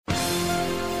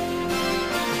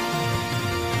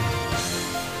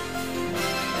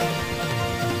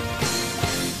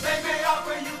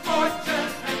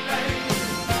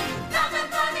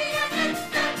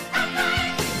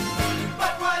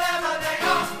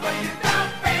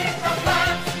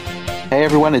Hey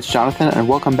everyone, it's Jonathan, and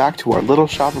welcome back to our Little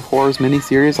Shop of Horrors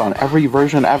mini-series on every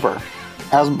version ever.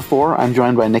 As before, I'm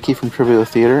joined by Nikki from Trivial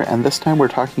Theater, and this time we're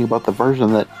talking about the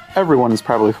version that everyone is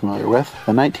probably familiar with,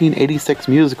 the 1986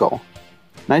 musical.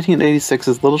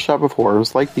 1986's Little Shop of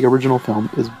Horrors, like the original film,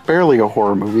 is barely a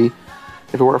horror movie.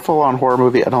 If it were a full-on horror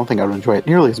movie, I don't think I would enjoy it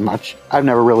nearly as much. I've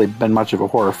never really been much of a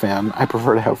horror fan. I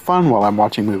prefer to have fun while I'm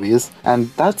watching movies, and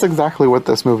that's exactly what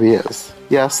this movie is.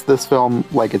 Yes, this film,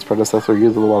 like its predecessor,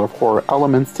 uses a lot of horror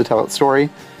elements to tell its story.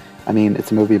 I mean,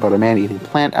 it's a movie about a man-eating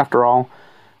plant, after all,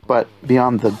 but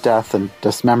beyond the death and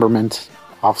dismemberment,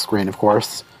 off-screen of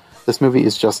course, this movie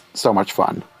is just so much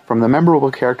fun. From the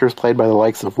memorable characters played by the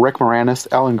likes of Rick Moranis,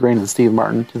 Ellen Greene, and Steve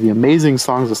Martin, to the amazing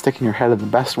songs that stick in your head in the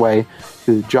best way,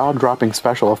 to the jaw-dropping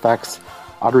special effects,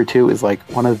 Audrey II is like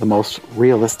one of the most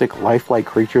realistic, lifelike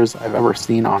creatures I've ever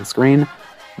seen on screen,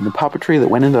 and the puppetry that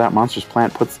went into that monster's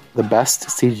plant puts the best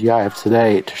CGI of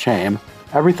today to shame.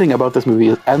 Everything about this movie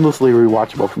is endlessly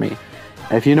rewatchable for me,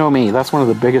 and if you know me, that's one of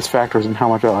the biggest factors in how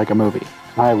much I like a movie.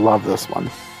 I love this one.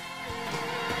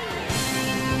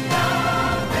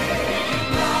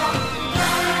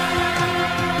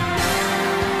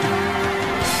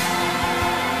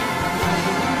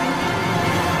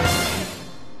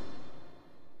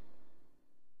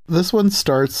 This one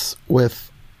starts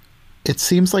with, it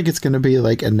seems like it's going to be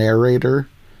like a narrator,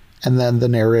 and then the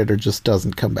narrator just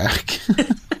doesn't come back.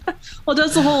 Well, it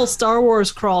does the whole Star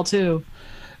Wars crawl, too.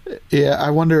 Yeah, I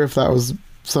wonder if that was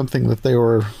something that they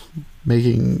were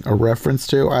making a reference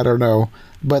to. I don't know.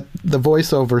 But the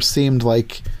voiceover seemed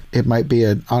like it might be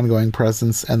an ongoing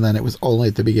presence, and then it was only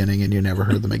at the beginning, and you never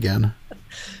heard them again.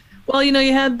 Well, you know,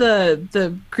 you had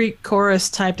the Greek chorus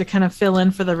type to kind of fill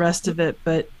in for the rest of it,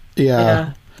 but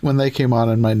yeah. When they came on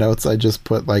in my notes, I just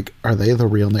put, like, are they the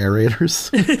real narrators?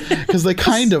 Because they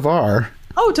kind of are.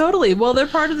 Oh, totally. Well, they're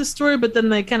part of the story, but then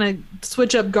they kind of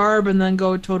switch up garb and then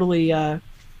go totally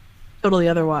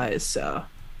otherwise. So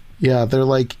yeah, they're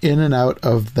like in and out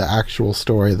of the actual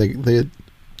story.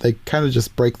 They kind of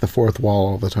just break the fourth wall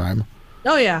all the time.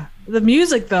 Oh yeah, the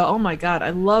music though. Oh my god, I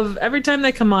love every time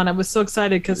they come on. I was so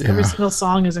excited because every single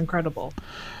song is incredible.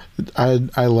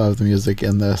 I love the music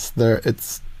in this.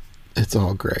 It's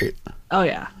all great. Oh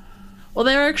yeah. Well,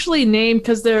 they're actually named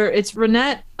because it's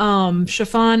Renette,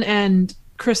 Chiffon, and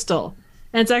Crystal,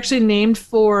 and it's actually named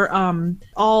for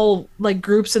all like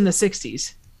groups in the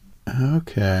 60s.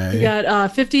 Okay. You got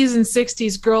 50s and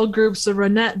 60s girl groups: the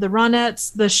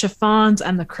Ronettes, the Chiffons,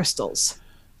 and the Crystals.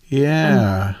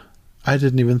 Yeah, I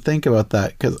didn't even think about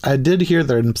that because I did hear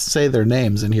them say their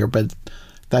names in here, but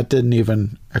that didn't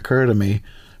even occur to me.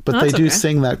 But they do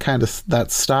sing that kind of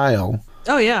that style.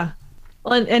 Oh yeah.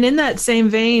 Well, and in that same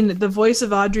vein, the voice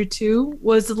of Audrey II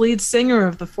was the lead singer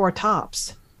of the Four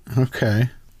Tops. Okay.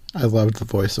 I loved the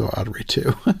voice of Audrey II.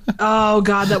 Oh,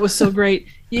 God, that was so great.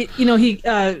 You know,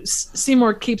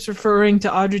 Seymour keeps referring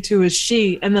to Audrey II as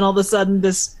she, and then all of a sudden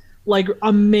this, like,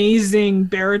 amazing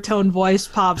baritone voice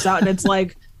pops out, and it's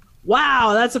like,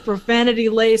 wow, that's a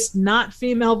profanity-laced, not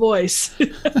female voice.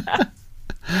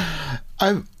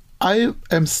 I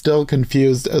am still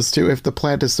confused as to if the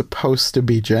plant is supposed to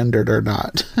be gendered or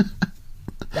not.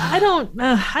 I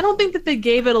don't think that they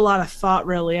gave it a lot of thought,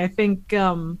 really. I think,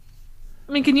 I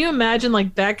mean, can you imagine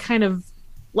like that kind of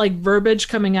like verbiage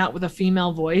coming out with a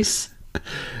female voice?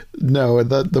 No,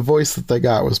 the voice that they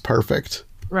got was perfect.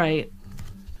 Right.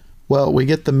 Well, we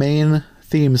get the main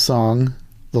theme song,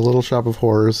 The Little Shop of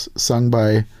Horrors, sung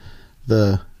by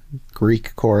the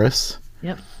Greek chorus.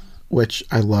 Yep. Which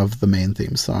I love the main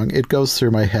theme song. It goes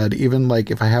through my head, even like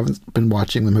if I haven't been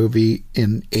watching the movie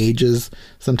in ages,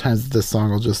 sometimes this song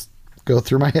will just go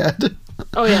through my head.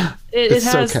 Oh yeah. It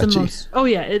has so catchy. The most, oh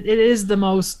yeah, it is the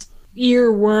most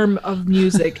earworm of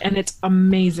music, and it's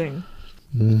amazing.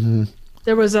 Mm-hmm.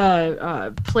 There was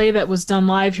a play that was done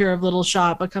live here of Little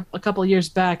Shop a couple years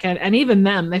back, and even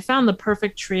them, they found the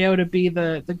perfect trio to be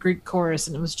the Greek chorus,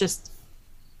 and it was just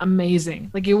amazing.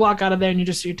 Like you walk out of there and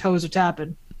your toes are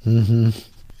tapping. Mm-hmm.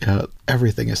 Yeah,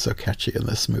 everything is so catchy in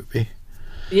this movie.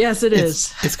 Yes, it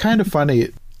is. It's kind of funny.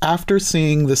 After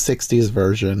seeing the 60s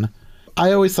version,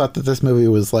 I always thought that this movie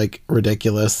was like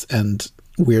ridiculous and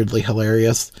weirdly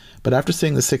hilarious. But after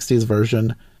seeing the 60s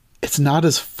version, it's not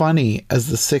as funny as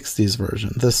the 60s version.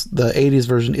 The 80s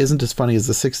version isn't as funny as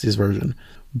the 60s version.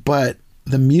 But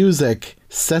the music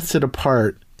sets it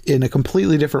apart in a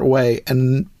completely different way.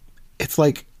 And it's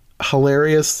like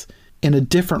hilarious in a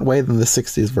different way than the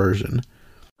 60s version.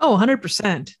 Oh,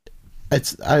 100%.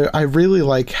 I really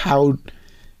like how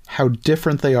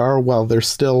different they are while they're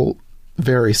still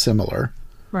very similar.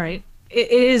 Right. It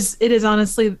is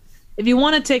honestly, if you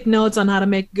want to take notes on how to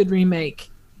make a good remake,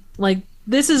 like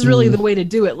this is really the way to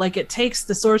do it. Like, it takes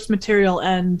the source material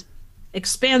and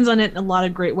expands on it in a lot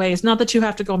of great ways. Not that you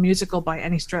have to go musical by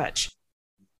any stretch,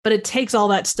 but it takes all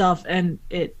that stuff and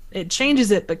it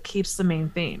changes it, but keeps the main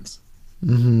themes.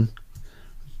 Mm-hmm.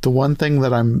 The one thing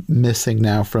that I'm missing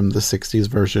now from the 60s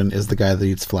version is the guy that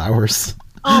eats flowers.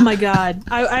 Oh my God.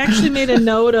 I actually made a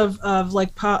note of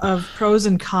pros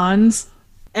and cons.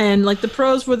 And like the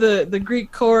pros were the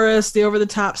Greek chorus, the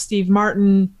over-the-top Steve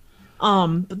Martin.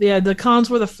 But yeah, the cons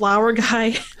were the flower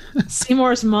guy,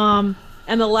 Seymour's mom,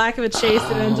 and the lack of a chase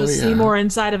that ends with Seymour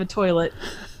inside of a toilet.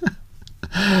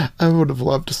 I would have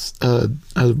loved a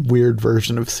weird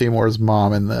version of Seymour's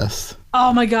mom in this.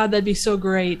 Oh my God, that'd be so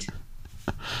great.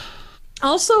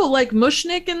 Also, like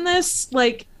Mushnick in this,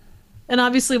 like, and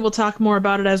obviously we'll talk more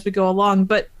about it as we go along,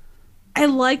 but I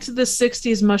liked the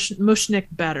 60s Mushnick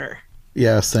better.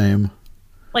 Yeah, same.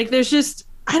 Like, there's just,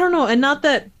 I don't know, and not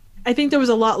that, I think there was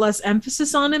a lot less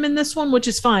emphasis on him in this one, which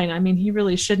is fine. I mean, he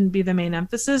really shouldn't be the main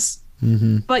emphasis.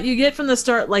 Mm-hmm. But you get from the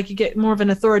start, like, you get more of an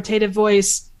authoritative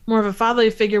voice, more of a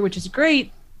fatherly figure, which is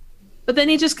great. But then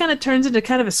he just kind of turns into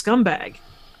kind of a scumbag.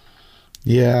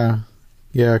 Yeah,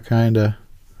 kind of.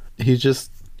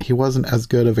 He wasn't as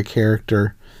good of a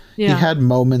character. Yeah. He had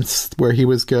moments where he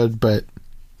was good, but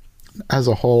as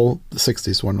a whole, the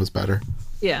 60s one was better.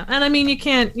 Yeah, and I mean, you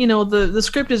can't, the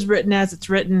script is written as it's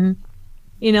written,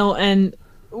 and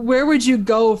where would you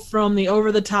go from the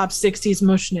over-the-top 60s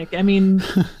Mushnick? I mean...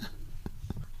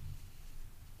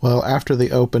 Well, after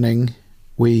the opening,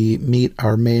 we meet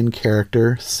our main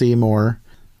character, Seymour,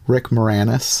 Rick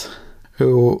Moranis,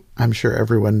 who I'm sure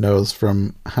everyone knows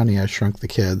from Honey, I Shrunk the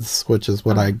Kids, which is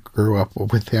what I grew up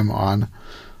with him on.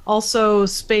 Also,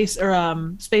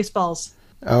 Spaceballs.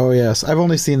 Oh, yes. I've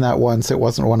only seen that once. It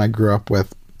wasn't one I grew up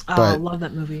with. But, I love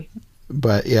that movie.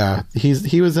 But yeah,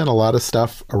 he was in a lot of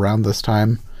stuff around this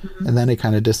time, and then he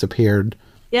kind of disappeared.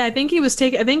 Yeah, I think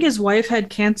I think his wife had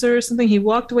cancer or something. He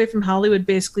walked away from Hollywood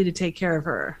basically to take care of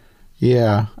her.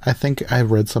 Yeah, I think I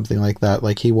read something like that.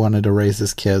 Like, he wanted to raise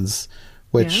his kids,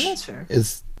 which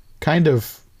is kind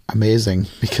of amazing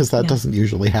because that doesn't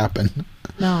usually happen.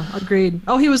 No, agreed.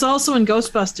 Oh, he was also in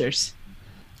Ghostbusters.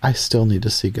 I still need to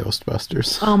see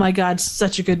Ghostbusters. Oh my God,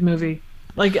 such a good movie.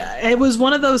 Like, it was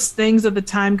one of those things at the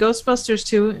time. Ghostbusters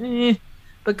 2,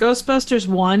 but Ghostbusters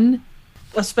 1,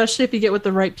 especially if you get with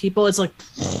the right people, it's like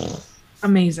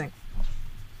amazing.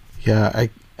 Yeah,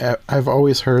 I've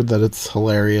always heard that it's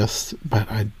hilarious,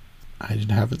 but I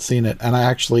haven't seen it, and I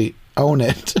actually own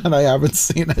it, and I haven't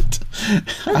seen it.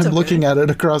 I'm looking at it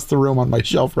across the room on my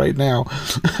shelf right now.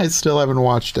 I still haven't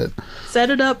watched it. Set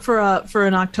it up for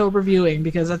an October viewing,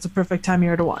 because that's a perfect time of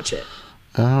year to watch it.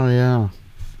 Oh yeah.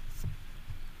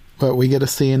 But we get a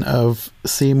scene of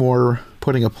Seymour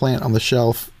putting a plant on the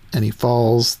shelf, and he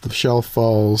falls. The shelf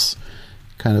falls,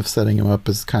 kind of setting him up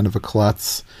as kind of a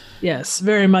klutz. Yes,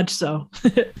 very much so.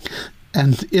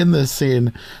 And in this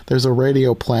scene, there's a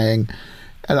radio playing.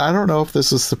 And I don't know if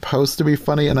this is supposed to be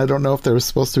funny, and I don't know if there was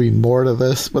supposed to be more to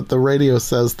this, but the radio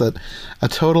says that a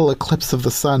total eclipse of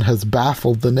the sun has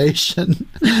baffled the nation.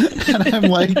 And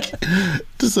I'm like,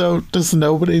 so does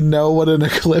nobody know what an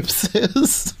eclipse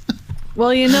is? Well,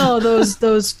 those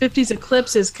 50s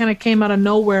eclipses kind of came out of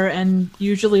nowhere and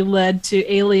usually led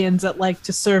to aliens that like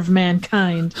to serve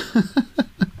mankind.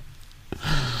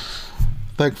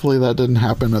 Thankfully, that didn't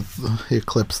happen at the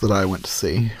eclipse that I went to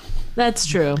see. That's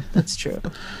true.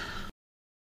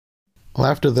 Well,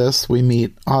 after this, we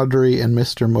meet Audrey and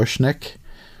Mr. Mushnick.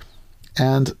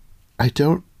 And I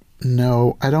don't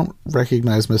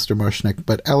recognize Mr. Mushnick,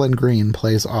 but Ellen Greene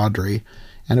plays Audrey.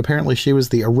 And apparently she was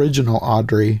the original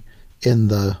Audrey in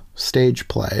the stage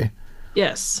play.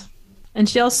 Yes. And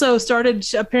she also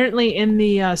apparently in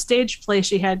the stage play,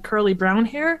 she had curly brown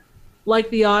hair,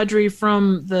 like the Audrey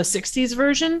from the 60s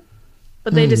version.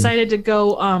 But they decided to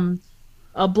go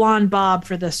a blonde bob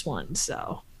for this one,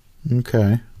 so.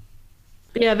 Okay.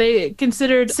 But yeah, they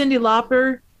considered Cyndi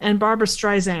Lauper and Barbara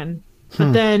Streisand,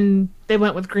 but then they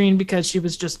went with Greene because she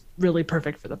was just really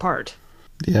perfect for the part.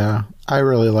 Yeah, I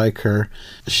really like her.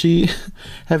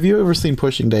 Have you ever seen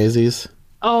Pushing Daisies?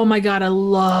 Oh my God, I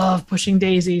love Pushing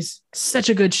Daisies. Such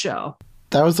a good show.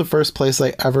 That was the first place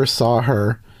I ever saw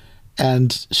her,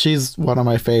 and she's one of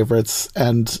my favorites.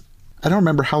 And I don't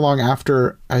remember how long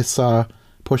after I saw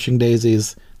Pushing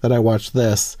Daisies that I watched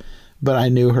this, but I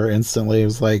knew her instantly. It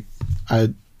was like,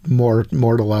 more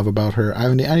to love about her.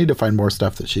 I need to find more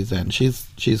stuff that she's in.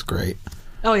 She's great.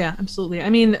 Oh yeah, absolutely. I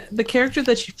mean, the character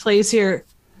that she plays here,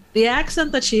 the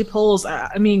accent that she pulls,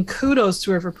 I mean, kudos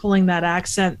to her for pulling that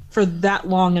accent for that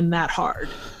long and that hard.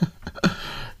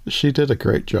 She did a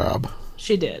great job.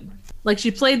 She did. Like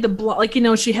she played like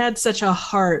she had such a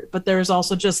heart, but there was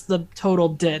also just the total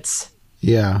ditz.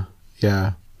 Yeah,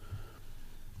 yeah.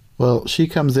 Well, she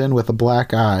comes in with a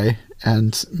black eye,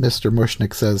 and Mr.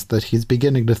 Mushnick says that he's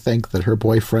beginning to think that her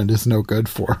boyfriend is no good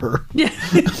for her. Yeah,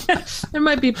 there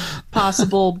might be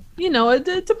possible,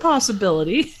 it's a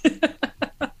possibility.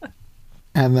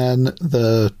 And then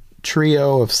the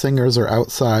trio of singers are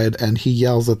outside, and he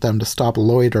yells at them to stop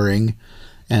loitering,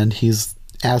 and he's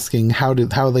asking how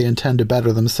they intend to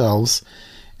better themselves,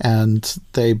 and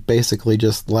they basically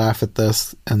just laugh at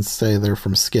this and say they're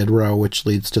from Skid Row, which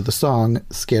leads to the song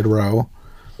Skid Row,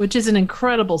 which is an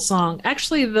incredible song.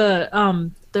 Actually,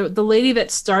 the lady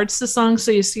that starts the song, so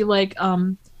you see like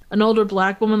an older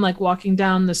black woman like walking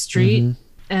down the street,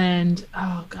 and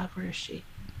oh god, where is she?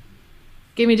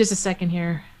 Give me just a second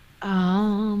here.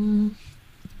 Because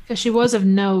she was of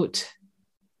note.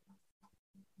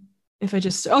 If I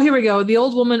just... Oh, here we go. The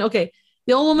old woman... Okay.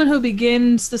 The old woman who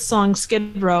begins the song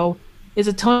Skid Row is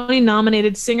a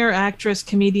Tony-nominated singer, actress,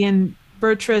 comedian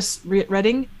Beatrice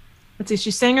Redding. Let's see.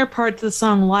 She sang her part to the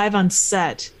song live on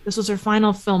set. This was her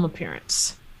final film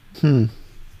appearance.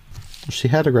 She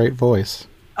had a great voice.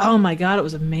 Oh my god, it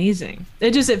was amazing.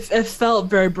 It felt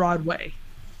very Broadway.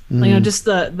 Just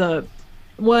the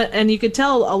what, and you could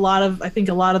tell a lot of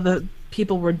the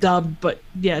people were dubbed, but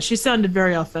yeah, she sounded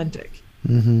very authentic.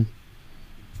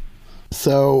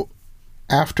 So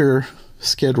after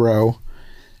Skid Row,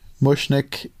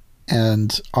 Mushnick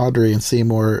and Audrey and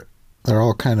Seymour, they're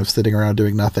all kind of sitting around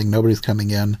doing nothing. Nobody's coming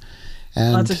in.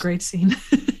 And that's a great scene.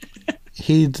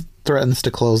 he threatens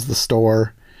to close the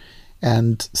store,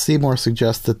 and Seymour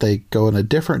suggests that they go in a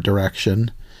different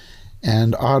direction.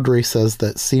 And Audrey says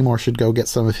that Seymour should go get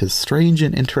some of his strange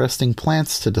and interesting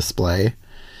plants to display.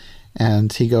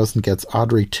 And he goes and gets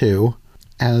Audrey too.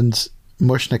 And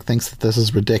Mushnick thinks that this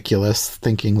is ridiculous,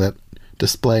 thinking that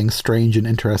displaying strange and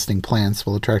interesting plants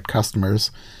will attract customers.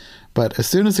 But as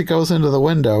soon as it goes into the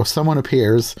window, someone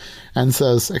appears and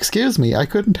says, "Excuse me, I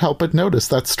couldn't help but notice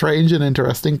that strange and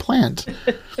interesting plant."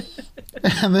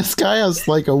 And this guy has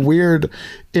like a weird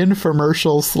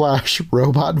infomercial /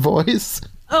 robot voice.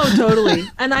 Oh, totally.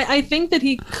 And I think that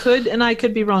he could, and I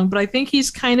could be wrong, but I think he's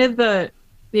kind of the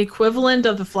equivalent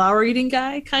of the flower eating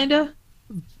guy, kind of.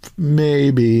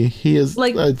 Maybe. He is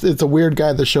like, it's a weird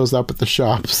guy that shows up at the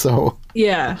shop, so.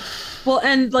 Yeah. Well,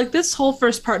 and like this whole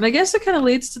first part, and I guess it kind of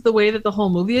leads to the way that the whole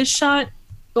movie is shot.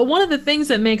 But one of the things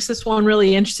that makes this one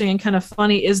really interesting and kind of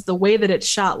funny is the way that it's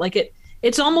shot. Like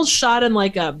it's almost shot in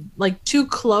like too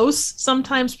close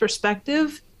sometimes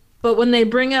perspective. But when they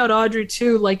bring out Audrey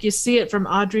 2, like you see it from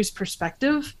Audrey 2's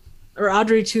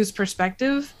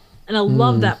perspective. And I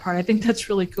love that part. I think that's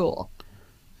really cool.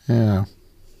 Yeah.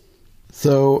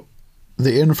 So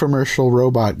the infomercial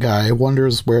robot guy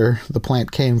wonders where the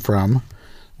plant came from,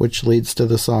 which leads to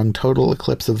the song Total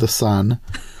Eclipse of the Sun,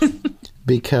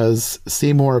 because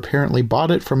Seymour apparently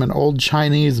bought it from an old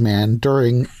Chinese man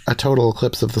during a total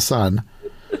eclipse of the sun.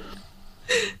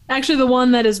 Actually, the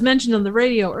one that is mentioned on the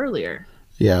radio earlier.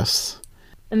 Yes.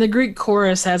 And the Greek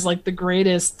chorus has like the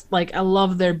greatest, like I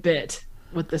love their bit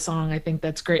with the song. I think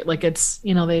that's great. Like it's,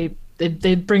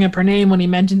 they bring up her name when he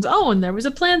mentions, oh, and there was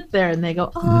a plant there, and they go,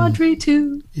 Audrey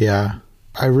 2. Yeah.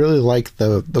 I really like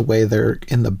the way they're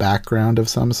in the background of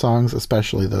some songs,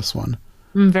 especially this one.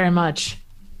 Very much.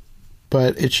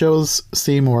 But it shows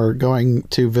Seymour going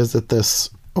to visit this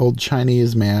old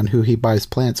Chinese man who he buys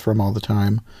plants from all the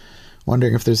time,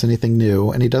 wondering if there's anything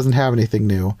new, and he doesn't have anything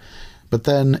new. But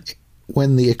then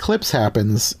when the eclipse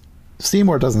happens,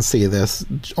 Seymour doesn't see this,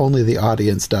 only the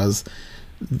audience does.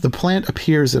 The plant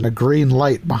appears in a green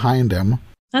light behind him.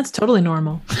 That's totally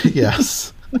normal.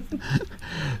 Yes.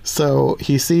 So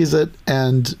he sees it,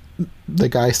 and the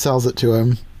guy sells it to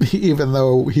him, even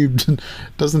though he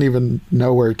doesn't even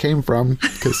know where it came from,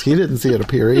 because he didn't see it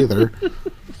appear either.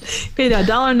 Paid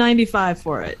 $1.95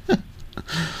 for it.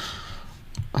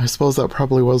 I suppose that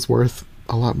probably was worth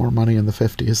a lot more money in the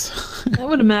 50s. I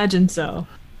would imagine so.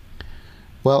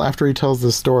 Well, after he tells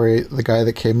this story, the guy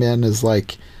that came in is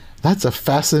like, "That's a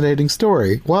fascinating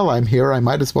story. While I'm here, I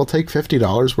might as well take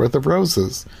 $50 worth of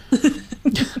roses."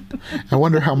 I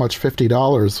wonder how much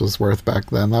 $50 was worth back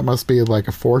then. That must be like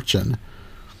a fortune.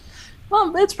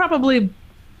 Well, it's probably,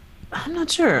 I'm not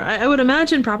sure. I would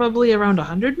imagine probably around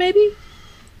 100 maybe.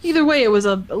 Either way, it was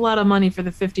a lot of money for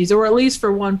the 50s, or at least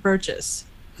for one purchase.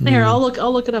 Here, I'll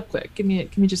look it up quick. Give me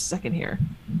just a second here.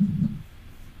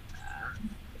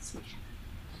 Let's see.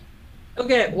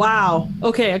 Okay, wow.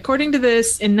 Okay, according to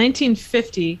this, in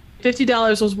 1950,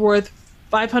 $50 was worth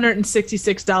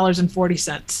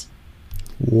 $566.40.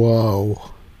 Whoa.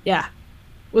 Yeah.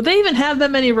 Would they even have that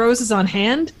many roses on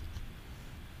hand?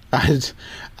 I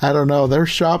don't know. Their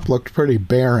shop looked pretty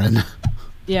barren.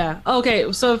 Yeah.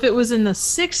 Okay. So if it was in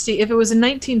 1960, it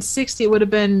would have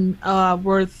been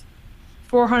worth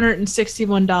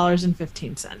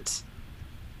 $461.15.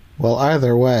 Well,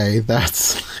 either way,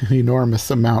 that's an enormous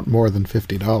amount more than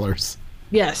 $50.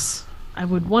 Yes, I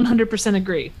would 100%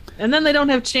 agree. And then they don't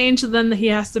have change, so then he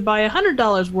has to buy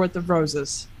 $100 worth of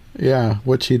roses. Yeah,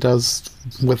 which he does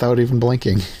without even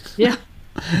blinking. Yeah.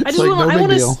 It's like no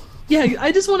big deal. Yeah,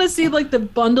 I just want to see like the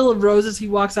bundle of roses he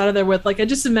walks out of there with. Like, I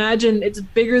just imagine it's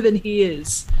bigger than he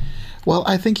is. Well,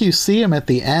 I think you see him at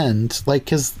the end, like,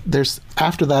 because there's,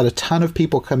 after that, a ton of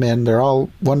people come in. They're all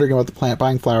wondering about the plant,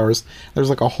 buying flowers. There's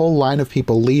like a whole line of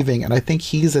people leaving, and I think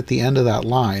he's at the end of that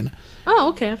line. Oh,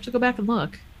 okay. I have to go back and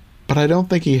look. But I don't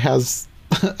think he has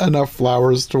enough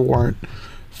flowers to warrant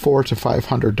 $400 to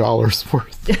 $500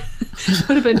 worth.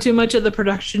 Would have been too much of the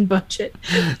production budget.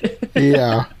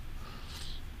 Yeah.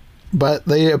 But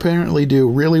they apparently do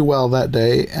really well that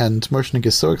day, and Mushnik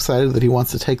is so excited that he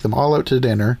wants to take them all out to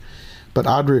dinner, but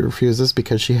Audrey refuses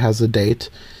because she has a date,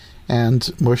 and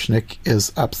Mushnik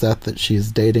is upset that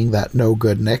she's dating that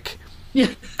no-good Nick.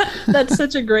 Yeah, that's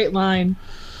such a great line.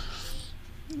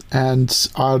 And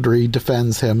Audrey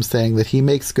defends him, saying that he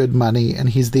makes good money, and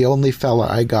he's the only fella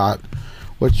I got,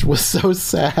 which was so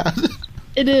sad.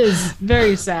 It is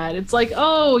very sad. It's like,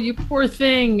 oh, you poor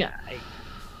thing.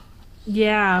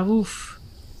 Yeah, oof.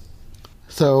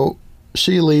 So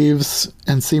she leaves,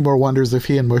 and Seymour wonders if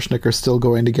he and Mushnik are still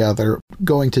going to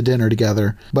dinner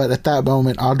together. But at that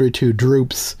moment, Audrey too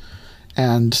droops,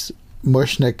 and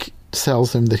Mushnik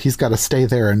tells him that he's got to stay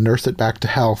there and nurse it back to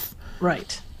health.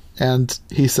 Right. And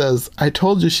he says, I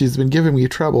told you she's been giving me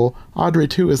trouble. Audrey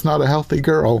too is not a healthy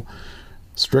girl.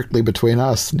 Strictly between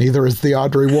us, neither is the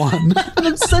Audrey one.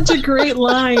 That's such a great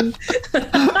line.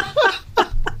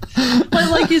 But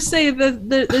like you say,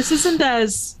 this isn't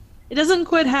as... It doesn't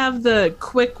quite have the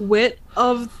quick wit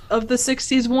of the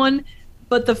 60s one,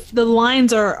 but the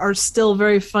lines are still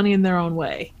very funny in their own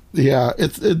way. Yeah,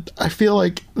 I feel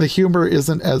like the humor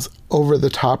isn't as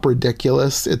over-the-top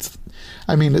ridiculous. It's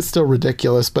still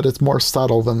ridiculous, but it's more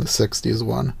subtle than the 60s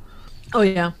one. Oh,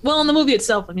 yeah. Well, in the movie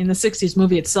itself, the 60s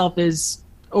movie itself is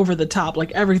over the top,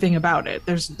 like everything about it.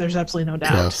 There's absolutely no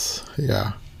doubt. Yes,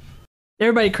 yeah.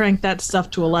 Everybody cranked that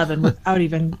stuff to 11 without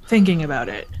even thinking about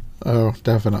it. Oh,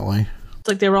 definitely. It's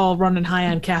like they were all running high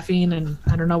on caffeine and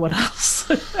I don't know what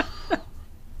else.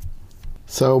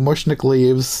 So Mushnik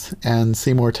leaves, and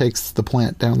Seymour takes the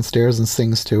plant downstairs and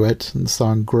sings to it, and the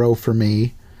song Grow For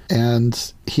Me.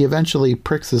 And he eventually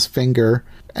pricks his finger,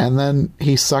 and then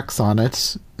he sucks on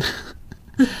it.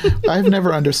 I've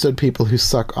never understood people who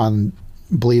suck on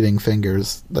bleeding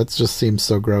fingers. That just seems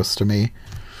so gross to me.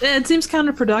 It seems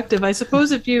counterproductive. I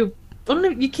suppose if you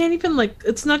can't even, like,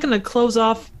 it's not going to close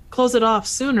it off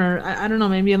sooner. I don't know,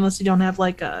 maybe unless you don't have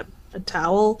like a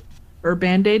towel or a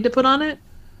Band-Aid to put on it.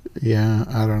 Yeah,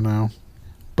 I don't know.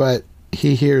 But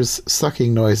he hears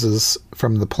sucking noises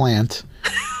from the plant,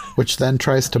 which then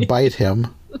tries to bite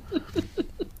him.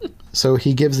 So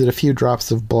he gives it a few drops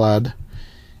of blood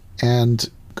and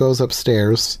goes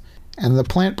upstairs, and the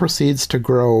plant proceeds to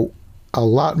grow a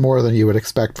lot more than you would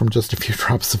expect from just a few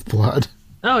drops of blood.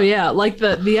 Oh yeah, like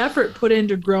the effort put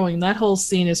into growing that whole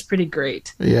scene is pretty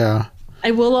great. Yeah.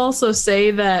 I will also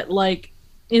say that, like,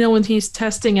 when he's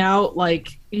testing out,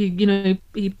 like,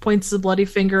 he points the bloody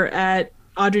finger at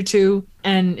Audrey too,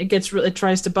 and it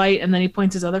tries to bite, and then he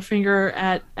points his other finger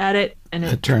at it, and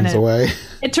it turns away.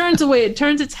 It turns away. It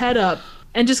turns its head up,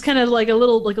 and just kind of like a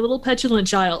little petulant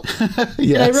child. Yes.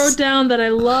 And I wrote down that I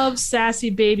love sassy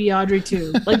baby Audrey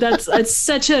too. Like it's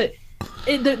such a.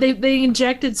 They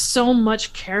injected so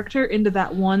much character into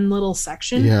that one little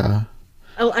section. Yeah.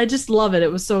 I just love it.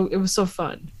 It was so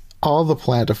fun. All the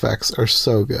plant effects are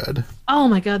so good. Oh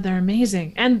my god, they're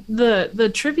amazing. And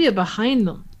the trivia behind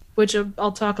them, which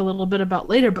I'll talk a little bit about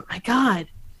later, but my god,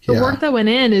 the work that went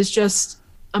in is just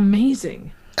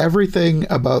amazing. Everything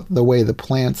about the way the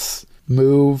plants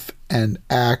move and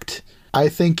act, I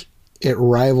think it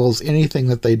rivals anything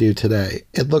that they do today.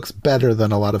 It looks better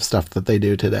than a lot of stuff that they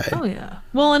do today. Oh yeah.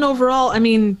 Well, and overall,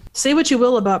 say what you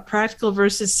will about practical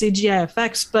versus CGI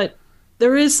effects, but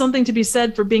there is something to be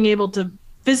said for being able to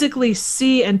physically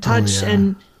see and touch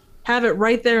and have it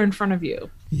right there in front of you.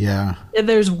 Yeah.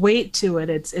 There's weight to it.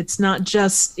 It's not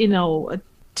just, a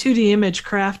 2D image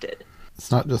crafted.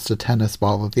 It's not just a tennis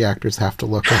ball that the actors have to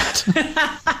look at.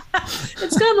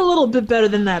 It's gotten a little bit better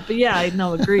than that, but yeah,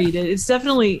 agreed. It's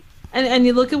definitely, and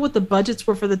you look at what the budgets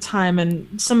were for the time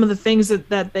and some of the things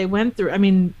that they went through.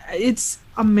 It's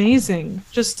amazing.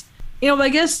 Just I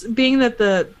guess being that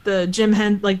the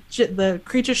the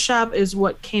creature shop is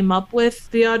what came up with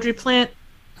the Audrey plant,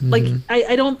 like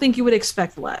I don't think you would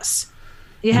expect less.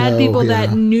 You had No, people that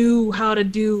yeah. knew how to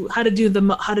do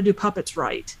puppets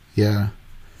right. Yeah.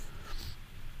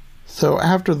 So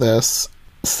after this,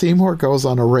 Seymour goes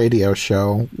on a radio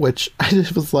show, which I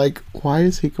just was like, why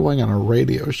is he going on a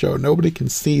radio show? Nobody can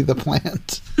see the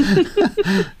plant.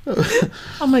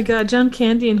 Oh my God, John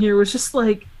Candy in here was just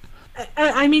like,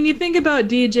 I mean, you think about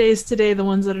DJs today, the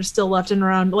ones that are still left and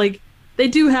around, like they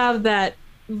do have that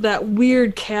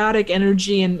weird chaotic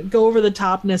energy and go over the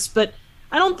topness, but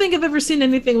I don't think I've ever seen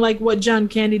anything like what John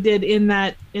Candy did in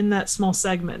that small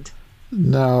segment.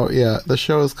 No, yeah. The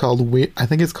show is called, I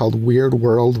think it's called Weird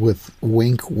World with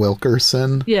Wink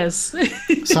Wilkerson. Yes.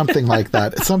 Something like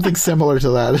that. Something similar to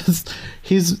that.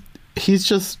 He's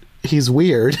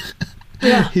weird.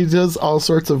 Yeah. He does all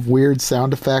sorts of weird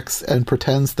sound effects and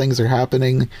pretends things are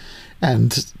happening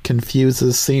and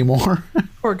confuses Seymour.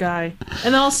 Poor guy.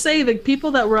 And I'll say the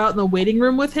people that were out in the waiting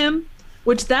room with him,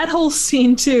 which that whole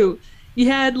scene too, you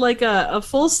had like a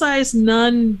full-size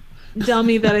nun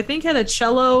dummy that I think had a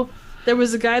cello. There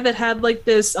was a guy that had like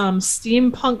this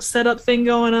steampunk setup thing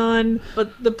going on,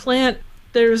 but the plant,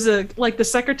 the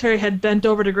secretary had bent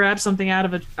over to grab something out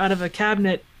of a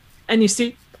cabinet, and you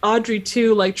see Audrey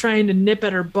too, like trying to nip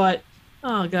at her butt.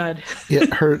 Oh God. Yeah,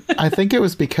 I think it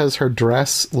was because her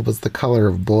dress was the color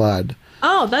of blood.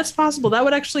 Oh, that's possible. That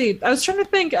would actually. I was trying to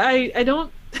think. I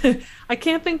don't. I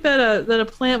can't think that a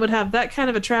plant would have that kind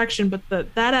of attraction, but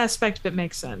that aspect of it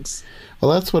makes sense. Well,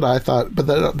 that's what I thought, but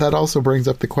that also brings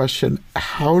up the question: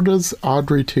 how does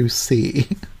Audrey 2 see?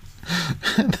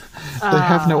 They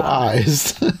have no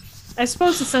eyes. I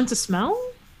suppose the sense of smell.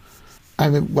 I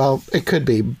mean, well, it could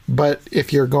be, but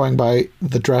if you're going by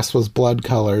the dress was blood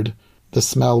colored, the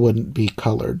smell wouldn't be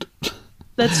colored.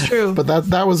 That's true. But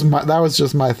that was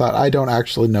just my thought. I don't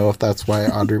actually know if that's why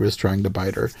Audrey was trying to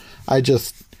bite her.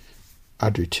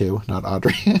 Audrey 2, not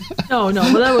Audrey. No,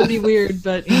 well, that would be weird,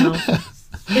 but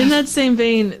in that same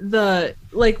vein,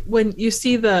 when you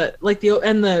see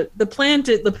the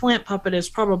plant puppet is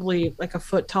probably like a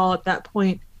foot tall at that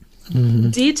point.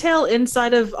 Mm-hmm. Detail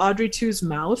inside of Audrey 2's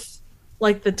mouth,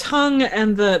 like the tongue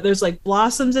and there's like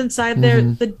blossoms inside there.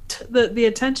 The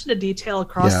attention to detail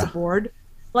across the board,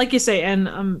 like you say, and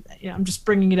I'm just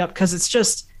bringing it up because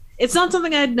it's not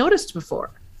something I had noticed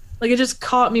before. Like it just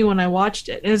caught me when I watched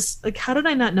it. It's like, how did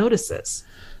I not notice this?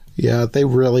 Yeah, they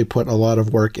really put a lot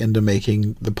of work into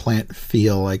making the plant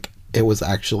feel like it was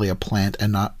actually a plant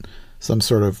and not some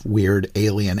sort of weird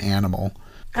alien animal.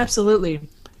 Absolutely.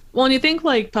 Well, and you think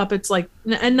like puppets, like,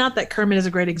 and not that Kermit is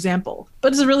a great example,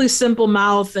 but it's a really simple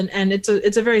mouth and it's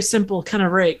a very simple kind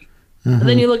of rig. Mm-hmm. And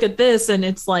then you look at this and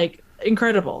it's like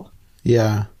incredible.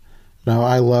 Yeah. No,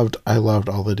 I loved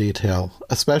all the detail,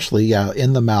 especially,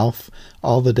 in the mouth,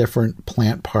 all the different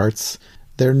plant parts.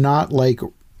 They're not like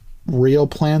real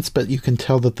plants, but you can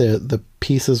tell that the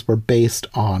pieces were based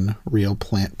on real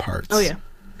plant parts. Oh, yeah.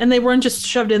 And they weren't just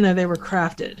shoved in there, they were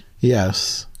crafted.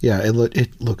 Yes. Yeah,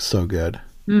 it looks so good.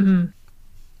 Mm-hmm.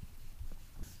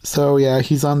 So,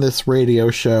 he's on this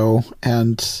radio show,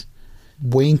 and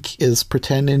Wink is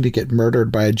pretending to get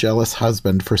murdered by a jealous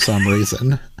husband for some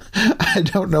reason. I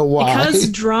don't know why. Because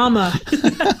drama.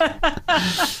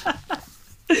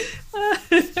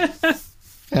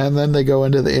 And then they go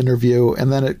into the interview,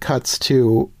 and then it cuts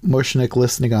to Mushnick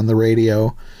listening on the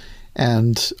radio,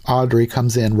 and Audrey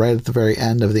comes in right at the very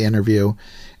end of the interview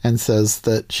and says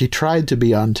that she tried to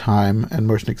be on time, and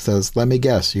Mushnick says, "Let me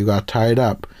guess, you got tied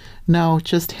up." "No,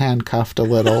 just handcuffed a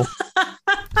little."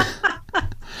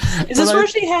 Is this where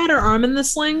she had her arm in the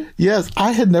sling? Yes,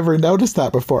 I had never noticed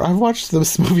that before. I've watched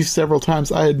this movie several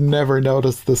times. I had never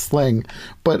noticed the sling,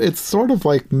 but it's sort of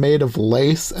like made of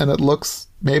lace, and it looks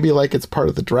maybe like it's part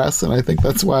of the dress, and I think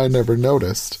that's why I never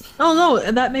noticed. Oh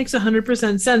no, that makes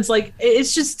 100% sense. Like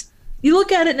it's just, you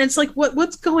look at it and it's like,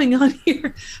 what's going on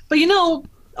here? But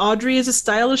Audrey is a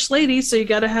stylish lady, so you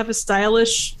got to have a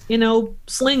stylish,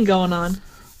 sling going on.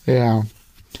 Yeah,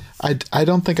 I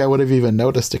don't think I would have even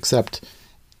noticed, except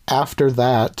after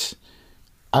that,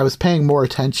 I was paying more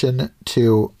attention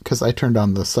to, because I turned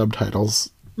on the subtitles,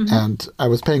 and I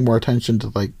was paying more attention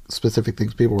to like specific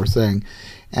things people were saying,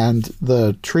 and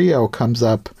the trio comes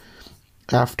up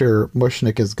after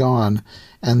Mushnick is gone,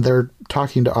 and they're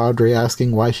talking to Audrey,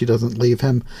 asking why she doesn't leave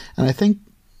him, and I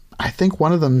think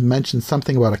one of them mentioned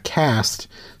something about a cast,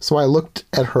 so I looked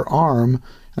at her arm,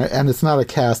 and it's not a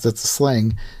cast, it's a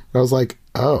sling. I was like,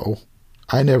 oh,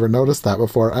 I never noticed that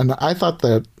before. And I thought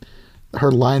that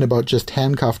her line about just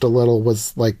handcuffed a little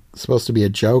was like supposed to be a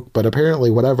joke, but apparently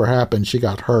whatever happened, she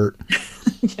got hurt.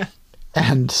 Yeah.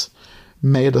 And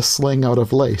made a sling out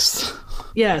of lace.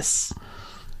 Yes.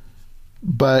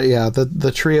 But yeah,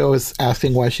 the trio is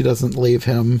asking why she doesn't leave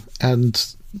him,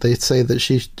 and they say that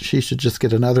she should just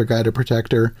get another guy to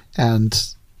protect her. And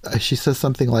she says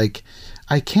something like,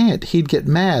 I can't. He'd get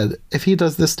mad. If he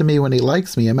does this to me when he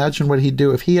likes me, imagine what he'd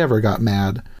do if he ever got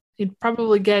mad. He'd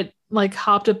probably get like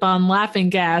hopped up on laughing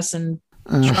gas and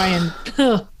try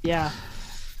and yeah.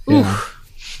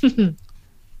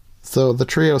 So the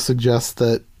trio suggests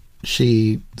that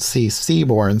she sees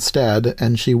Seymour instead,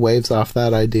 and she waves off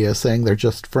that idea, saying they're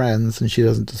just friends and she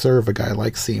doesn't deserve a guy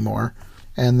like Seymour.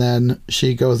 And then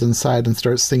she goes inside and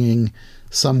starts singing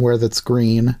Somewhere That's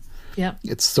Green. Yep.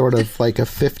 It's sort of like a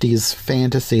 50s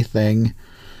fantasy thing.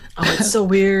 Oh, it's so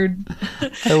weird.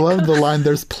 I love the line,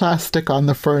 there's plastic on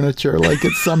the furniture, like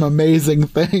it's some amazing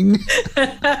thing.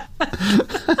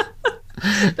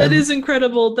 That is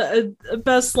incredible. The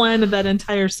best line of that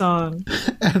entire song.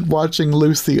 And watching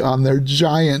Lucy on their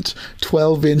giant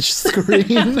 12-inch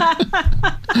screen.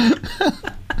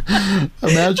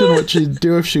 Imagine what she'd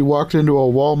do if she walked into a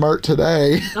Walmart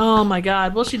today. Oh my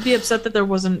God. Well, she'd be upset that there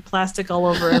wasn't plastic all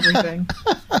over everything.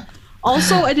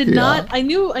 Also, I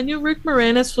knew Rick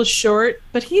Moranis was short,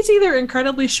 but he's either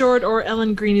incredibly short or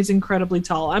Ellen Greene is incredibly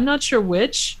tall. I'm not sure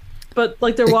which, but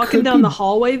like they're walking down the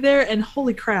hallway there and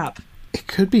holy crap. It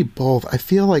could be both. I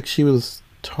feel like she was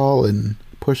tall in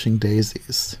Pushing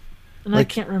Daisies. And I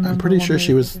can't remember. I'm pretty sure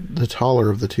she was the taller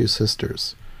of the two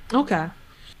sisters. Okay.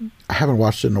 I haven't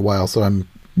watched it in a while, so I'm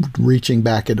reaching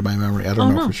back into my memory. I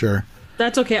don't know for sure.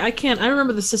 That's okay. I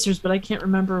remember the sisters, but I can't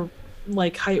remember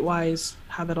like height-wise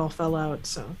how that all fell out,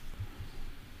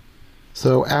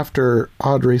 So after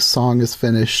Audrey's song is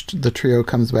finished, the trio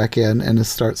comes back in and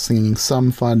starts singing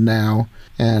Some Fun Now,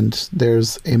 and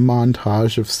there's a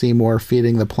montage of Seymour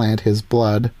feeding the plant his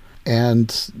blood, and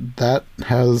that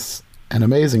has an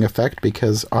amazing effect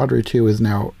because Audrey 2 is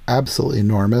now absolutely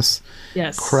enormous.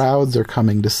 Yes. Crowds are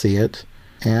coming to see it,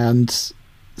 and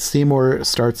Seymour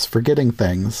starts forgetting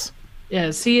things.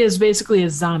 Yes, he is basically a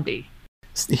zombie.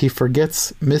 He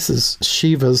forgets Mrs.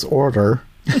 Shiva's order.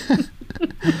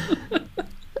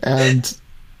 And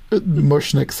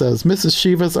Mushnick says, Mrs.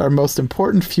 Shiva's our most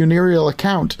important funereal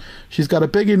account. She's got a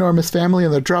big, enormous family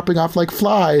and they're dropping off like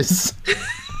flies.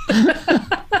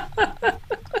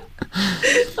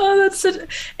 Oh, that's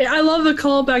such... I love the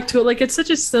callback to it. Like, it's such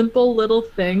a simple little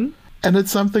thing. And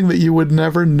it's something that you would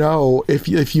never know if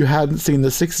you hadn't seen the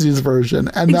 60s version.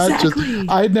 And exactly. That just...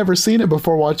 I'd never seen it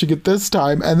before watching it this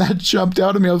time, and that jumped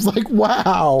out at me. I was like,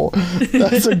 wow,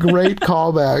 that's a great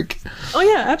callback. Oh,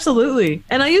 yeah, absolutely.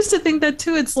 And I used to think that,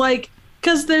 too. It's like...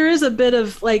 Because there is a bit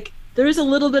of, like... There is a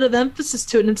little bit of emphasis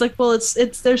to it, and it's like, well, it's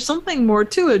there's something more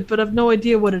to it, but I've no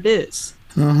idea what it is.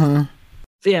 Uh-huh.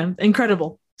 Yeah,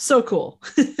 incredible. So cool.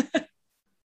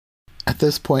 At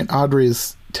this point,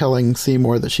 Audrey's telling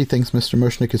Seymour that she thinks Mr.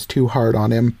 Mushnick is too hard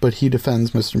on him, but he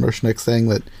defends Mr. Mushnick, saying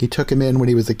that he took him in when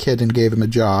he was a kid and gave him a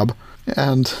job.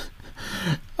 And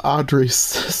Audrey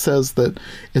says that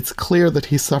it's clear that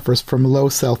he suffers from low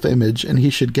self-image and he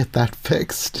should get that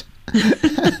fixed.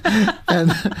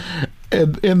 And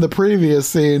in the previous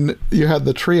scene, you had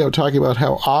the trio talking about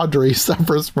how Audrey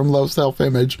suffers from low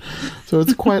self-image. So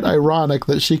it's quite ironic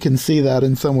that she can see that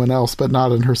in someone else, but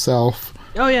not in herself.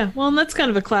 Oh yeah, well, and that's kind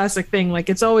of a classic thing. Like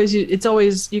it's always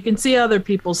you can see other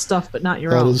people's stuff, but not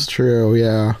your own. That is true.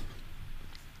 Yeah.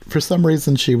 For some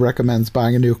reason, she recommends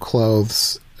buying a new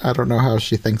clothes. I don't know how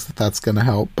she thinks that that's going to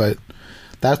help, but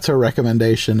that's her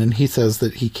recommendation. And he says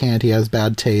that he can't. He has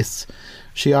bad tastes.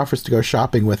 She offers to go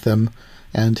shopping with him,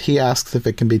 and he asks if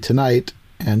it can be tonight,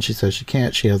 and she says she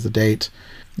can't. She has a date.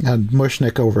 And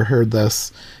Mushnick overheard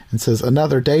this and says,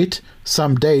 another date?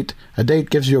 Some date. A date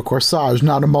gives you a corsage,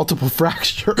 not a multiple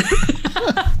fracture.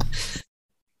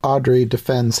 Audrey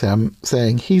defends him,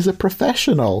 saying he's a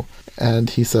professional. And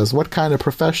he says, what kind of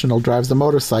professional drives a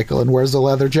motorcycle and wears a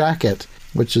leather jacket?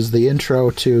 Which is the intro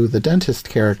to the dentist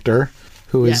character,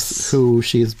 who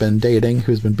she's been dating,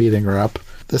 who's been beating her up.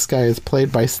 This guy is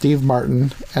played by Steve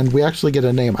Martin, and we actually get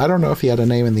a name. I don't know if he had a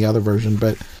name in the other version,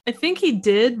 but... I think he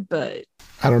did, but...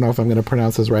 I don't know if I'm going to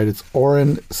pronounce this right. It's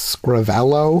Oren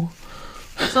Scrivello.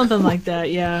 Something like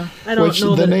that, yeah. I don't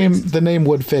know. The name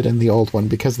would fit in the old one,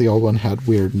 because the old one had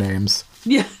weird names.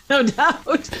 Yeah, no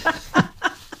doubt.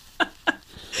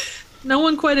 No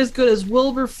one quite as good as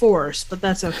Wilberforce, but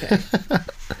that's okay.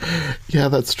 Yeah,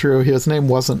 that's true. His name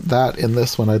wasn't that in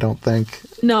this one, I don't think.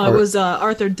 No, it was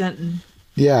Arthur Denton.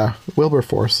 Yeah,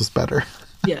 Wilberforce is better.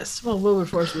 Yes, well,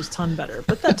 Wilberforce was a ton better,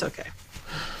 but that's okay.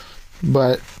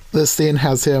 But this scene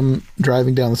has him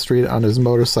driving down the street on his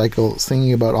motorcycle,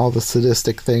 singing about all the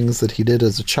sadistic things that he did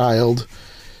as a child,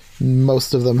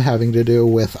 most of them having to do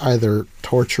with either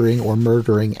torturing or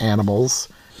murdering animals.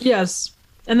 Yes.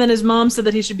 And then his mom said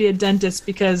that he should be a dentist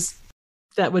because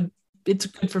it's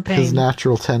good for pain. His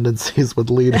natural tendencies would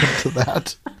lead him to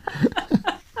that.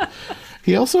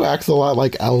 He also acts a lot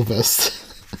like Elvis.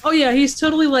 Oh yeah, he's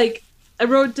totally like, I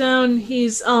wrote down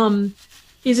he's an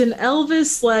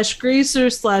Elvis / greaser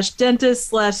 /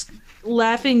 dentist /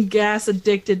 laughing gas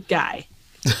addicted guy.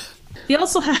 He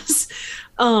also has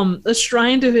a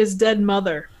shrine to his dead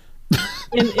mother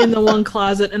in the one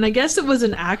closet, and I guess it was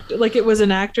an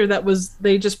actor that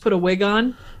they just put a wig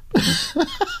on.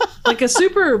 Like a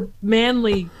super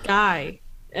manly guy.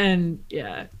 And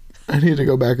yeah. I need to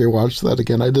go back and watch that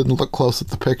again. I didn't look close at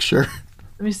the picture.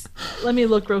 Let me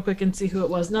look real quick and see who it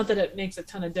was. Not that it makes a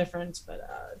ton of difference, but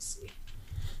let's see.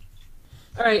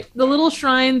 All right, the little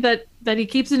shrine that he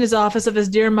keeps in his office of his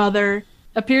dear mother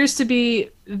appears to be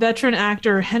veteran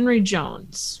actor Henry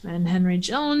Jones. And Henry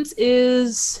Jones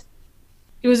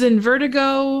he was in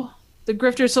Vertigo, The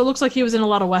Grifter, so it looks like he was in a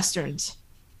lot of Westerns.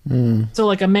 So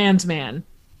like a man's man.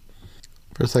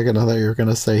 For a second, I thought you were going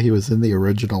to say he was in the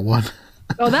original one.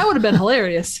 Oh, that would have been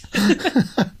hilarious.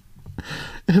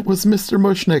 It was Mr.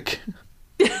 Mushnick.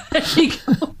 There you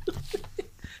go.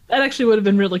 That actually would have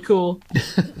been really cool.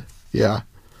 Yeah.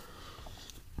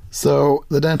 So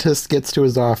the dentist gets to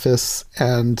his office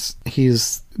and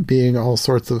he's being all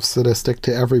sorts of sadistic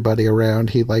to everybody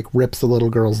around. He like rips a little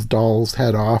girl's doll's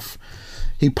head off.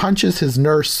 He punches his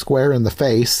nurse square in the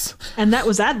face. And that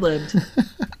was ad-libbed.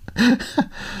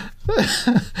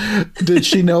 Did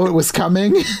she know it was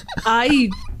coming?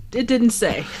 It didn't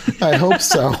say. I hope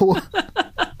so.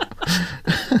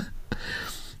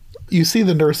 You see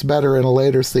the nurse better in a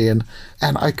later scene,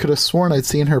 and I could have sworn I'd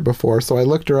seen her before, so I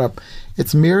looked her up.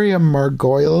 It's Miriam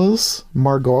Margolis.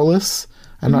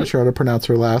 I'm not sure how to pronounce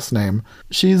her last name.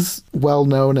 She's well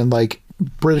known in like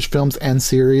British films and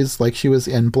series. Like she was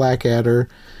in Blackadder.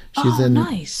 She's in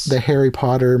the Harry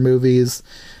Potter movies.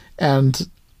 And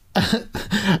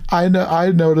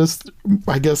I noticed,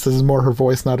 I guess this is more her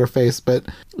voice, not her face, but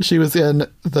she was in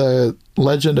the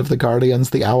Legend of the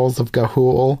Guardians, the Owls of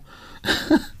Ga'Hoole.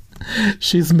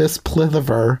 She's Miss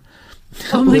Plithiver,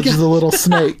 which is a little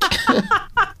snake.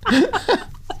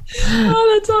 Oh,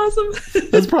 that's awesome.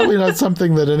 That's probably not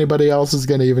something that anybody else is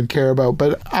going to even care about,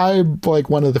 but I'm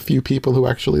like one of the few people who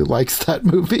actually likes that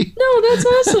movie. No, that's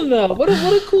awesome though. What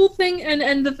a cool thing,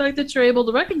 and the fact that you're able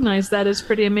to recognize that is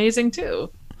pretty amazing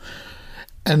too.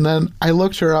 And then I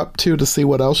looked her up too to see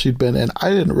what else she'd been in.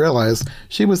 I didn't realize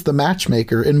she was the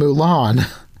matchmaker in Mulan.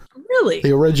 Really?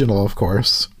 The original, of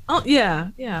course. Oh yeah.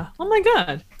 Oh my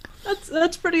god.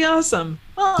 That's pretty awesome.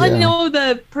 Well, yeah. I know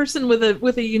the person with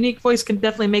a unique voice can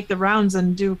definitely make the rounds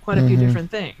and do quite a few different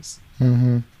things.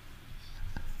 Mm-hmm.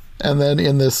 And then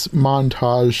in this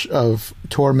montage of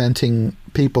tormenting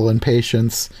people and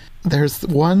patients, there's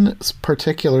one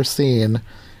particular scene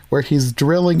where he's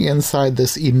drilling inside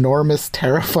this enormous,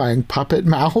 terrifying puppet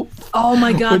mouth. Oh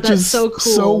my god, that's so cool.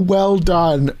 So well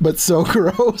done, but so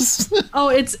gross. Oh,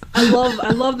 I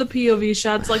love the POV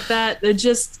shots like that.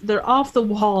 They're off the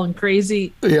wall and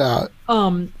crazy. Yeah.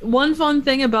 One fun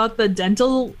thing about the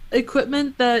dental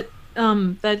equipment that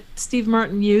Steve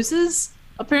Martin uses,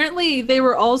 apparently they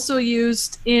were also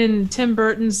used in Tim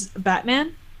Burton's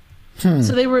Batman.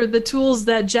 So they were the tools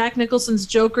that Jack Nicholson's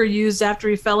Joker used after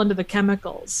he fell into the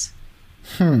chemicals.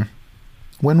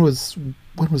 When was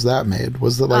that made?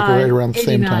 Was it like right around the 89.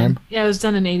 same time? Yeah, it was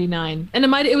done in 89. And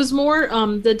it was more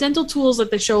the dental tools that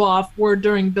they show off were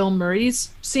during Bill Murray's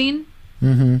scene.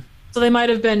 Mm-hmm. So they might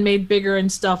have been made bigger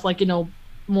and stuff, like,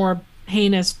 more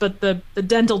heinous, but the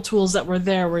dental tools that were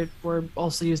there were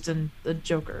also used in the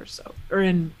Joker, or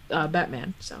in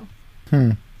Batman. So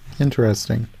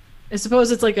Interesting. I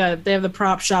suppose it's like they have the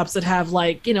prop shops that have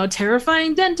like,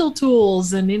 terrifying dental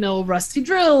tools and, rusty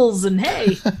drills and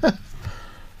hey,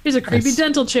 here's a creepy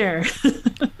dental chair.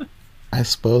 I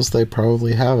suppose they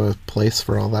probably have a place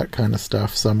for all that kind of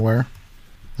stuff somewhere.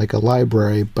 Like a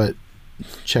library, but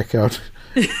check out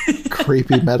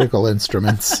creepy medical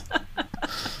instruments.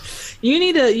 You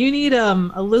need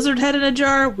a lizard head in a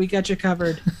jar, we got you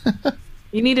covered.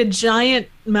 You need a giant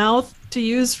mouth to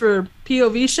use for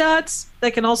POV shots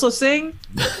that can also sing,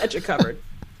 got you covered.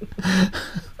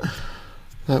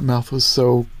 That mouth was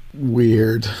so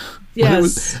weird.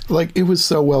 Yes. It was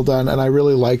so well done, and I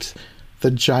really liked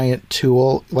the giant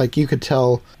tool. Like, you could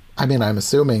tell, I'm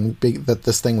assuming that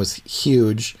this thing was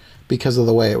huge because of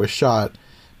the way it was shot,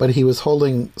 but he was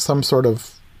holding some sort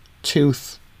of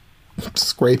tooth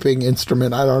scraping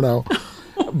instrument. I don't know.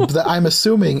 I'm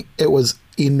assuming it was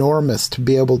enormous to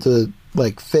be able to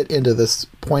fit into this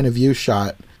point of view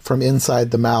shot from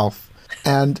inside the mouth.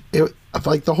 And it,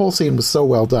 like, the whole scene was so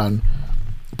well done,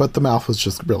 but the mouth was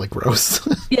just really gross.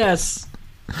 Yes.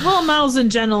 Well, mouths in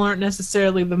general aren't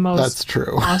necessarily the most That's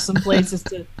true. awesome places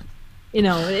to,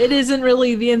 it isn't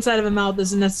really, the inside of a mouth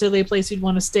isn't necessarily a place you'd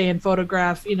want to stay and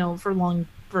photograph, for long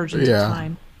versions of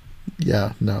time.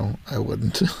 Yeah, no, I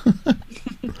wouldn't.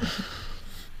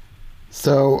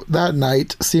 So that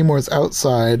night, Seymour's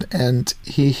outside and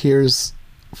he hears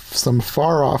some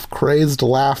far-off crazed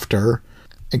laughter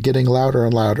and getting louder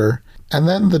and louder. And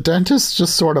then the dentist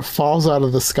just sort of falls out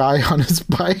of the sky on his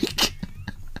bike.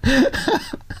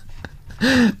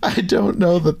 I don't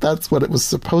know that that's what it was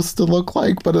supposed to look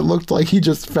like, but it looked like he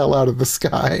just fell out of the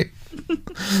sky.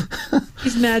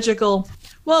 He's magical.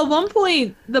 Well, at one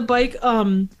point, the bike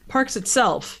parks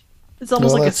itself. It's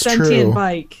almost like a sentient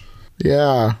bike.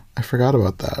 Yeah, I forgot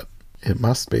about that. It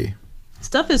must be.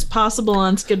 Stuff is possible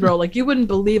on Skid Row. Like, you wouldn't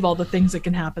believe all the things that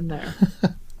can happen there.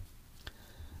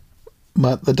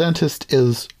 But the dentist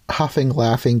is huffing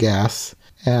laughing gas,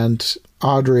 and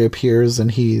Audrey appears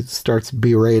and he starts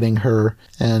berating her,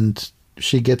 and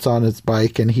she gets on his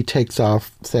bike and he takes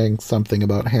off saying something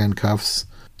about handcuffs.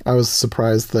 I was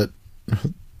surprised that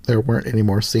there weren't any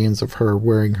more scenes of her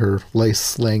wearing her lace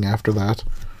sling after that.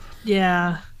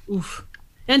 Yeah. Oof.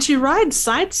 And she rides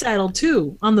side saddle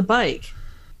too on the bike.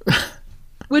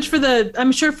 Which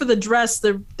I'm sure for the dress,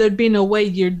 there'd be no way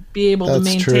you'd be able to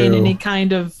maintain any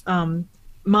kind of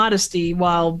modesty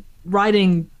while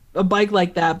riding a bike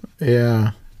like that.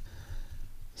 Yeah.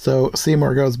 So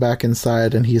Seymour goes back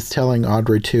inside and he's telling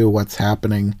Audrey too what's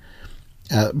happening,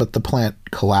 but the plant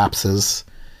collapses,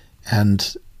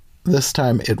 and this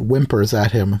time it whimpers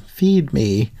at him, "Feed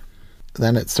me."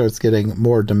 Then it starts getting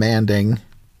more demanding,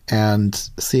 and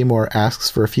Seymour asks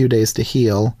for a few days to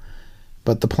heal,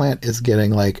 but the plant is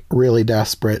getting like really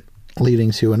desperate,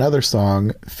 leading to another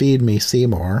song, "Feed Me,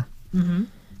 Seymour,"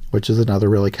 which is another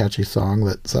really catchy song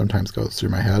that sometimes goes through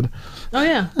my head. Oh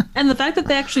yeah, and the fact that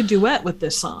they actually duet with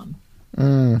this song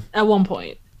at one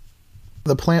point.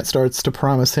 The plant starts to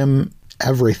promise him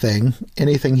everything,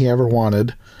 anything he ever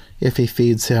wanted, if he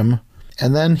feeds him,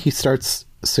 and then he starts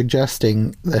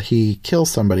suggesting that he kill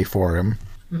somebody for him.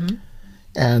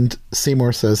 And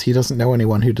Seymour says he doesn't know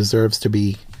anyone who deserves to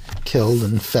be killed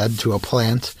and fed to a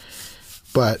plant,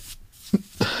 but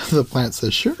the plant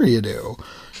says, "Sure you do,"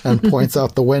 and points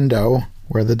out the window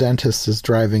where the dentist is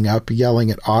driving up, yelling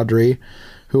at Audrey,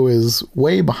 who is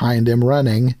way behind him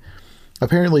running.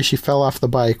 Apparently she fell off the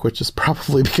bike, which is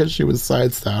probably because she was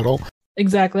side saddle.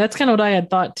 Exactly. That's kind of what I had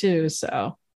thought too,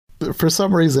 so. For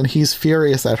some reason, he's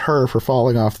furious at her for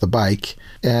falling off the bike,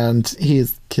 and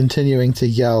he's continuing to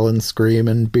yell and scream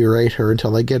and berate her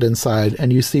until they get inside,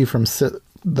 and you see from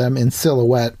them in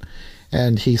silhouette,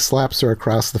 and he slaps her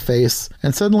across the face,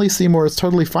 and suddenly Seymour is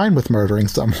totally fine with murdering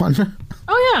someone.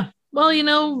 Oh yeah.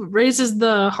 Well, raises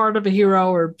the heart of a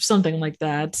hero or something like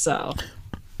that, so.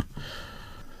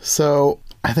 So,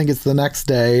 I think it's the next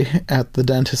day at the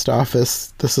dentist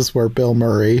office. This is where Bill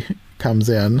Murray comes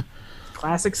in.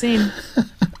 Classic scene.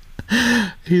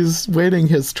 He's waiting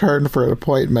his turn for an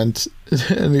appointment,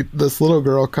 and this little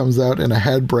girl comes out in a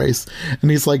head brace, and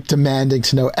he's like demanding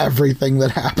to know everything that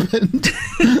happened.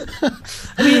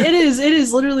 I mean, it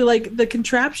is literally like the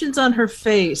contraptions on her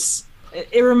face.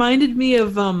 It reminded me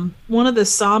of one of the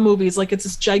Saw movies. Like, it's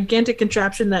this gigantic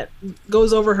contraption that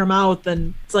goes over her mouth,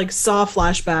 and it's like Saw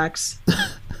flashbacks.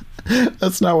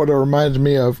 That's not what it reminded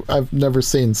me of. I've never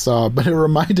seen Saw, but it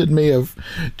reminded me of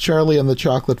Charlie and the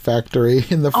Chocolate Factory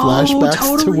in the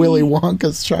flashbacks to Willy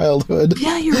Wonka's childhood.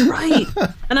 Yeah, you're right.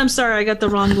 And I'm sorry, I got the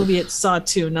wrong movie. It's Saw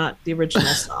 2, not the original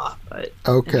Saw. But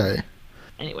okay.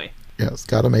 Anyway. Yes,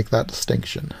 got to make that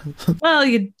distinction. Well,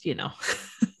 you know.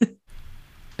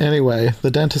 Anyway,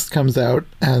 the dentist comes out,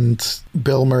 and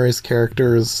Bill Murray's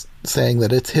character is saying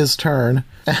that it's his turn,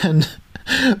 and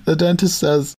the dentist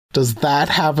says, "Does that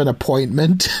have an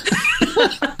appointment?"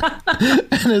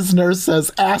 And his nurse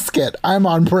says, "Ask it. I'm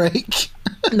on break."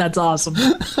 That's awesome.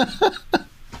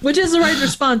 Which is the right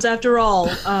response. After all,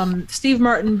 Steve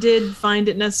Martin did find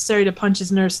it necessary to punch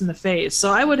his nurse in the face,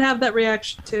 so I would have that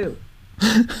reaction too.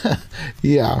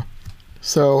 Yeah.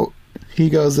 So he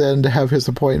goes in to have his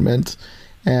appointment,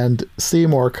 and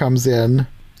Seymour comes in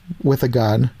with a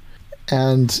gun,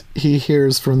 and he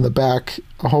hears from the back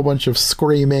a whole bunch of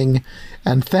screaming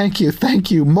and thank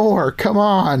you, more, come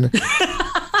on."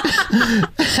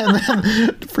 And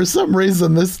then for some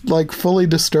reason this like fully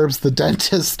disturbs the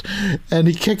dentist, and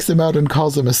he kicks him out and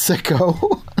calls him a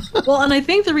sicko. Well, and I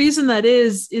think the reason that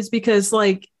is because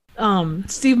like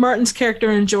Steve Martin's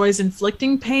character enjoys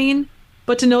inflicting pain,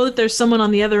 but to know that there's someone on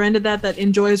the other end of that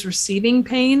enjoys receiving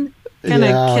pain kind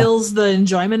of kills the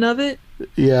enjoyment of it.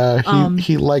 Yeah,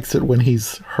 he likes it when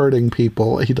he's hurting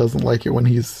people. He doesn't like it when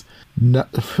he's not,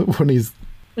 when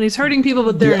he's hurting people,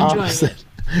 but they're enjoying it.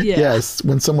 Yeah. Yes,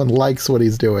 when someone likes what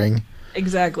he's doing.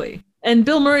 Exactly. And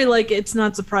Bill Murray, like, it's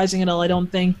not surprising at all, I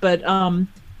don't think, but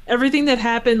everything that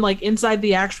happened, like, inside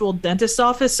the actual dentist's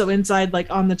office, so inside, like,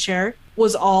 on the chair,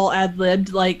 was all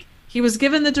ad-libbed. Like, he was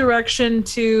given the direction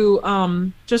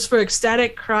to just for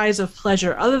ecstatic cries of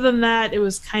pleasure. Other than that, it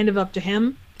was kind of up to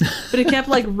him. But he kept,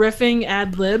 like, riffing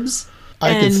ad-libs.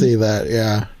 I can see that,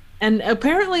 yeah. And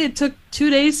apparently it took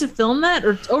 2 days to film that,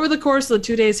 or over the course of the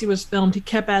 2 days he was filmed, he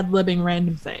kept ad-libbing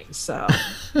random things, so...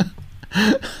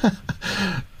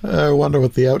 I wonder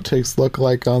what the outtakes look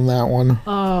like on that one.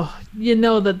 Oh, you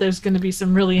know that there's going to be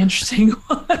some really interesting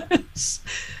ones.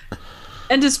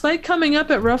 And despite coming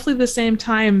up at roughly the same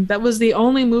time, that was the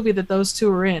only movie that those two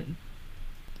were in.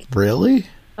 Really?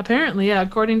 Apparently, yeah,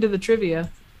 according to the trivia.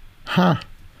 Huh.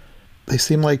 They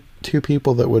seem like two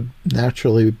people that would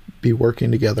naturally be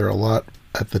working together a lot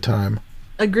at the time.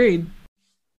 Agreed.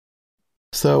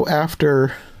 So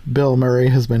after Bill Murray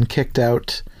has been kicked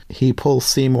out, he pulls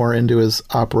Seymour into his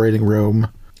operating room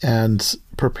and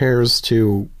prepares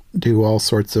to do all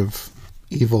sorts of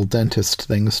evil dentist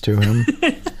things to him.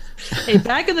 Hey,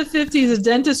 back in the 50s, the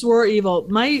dentists were evil.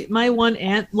 My one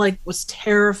aunt, like, was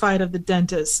terrified of the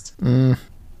dentist.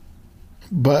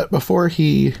 But before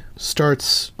he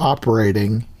starts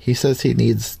operating, he says he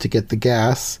needs to get the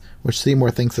gas, which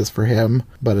Seymour thinks is for him,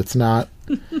 but it's not.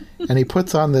 And he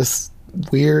puts on this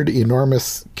weird,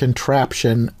 enormous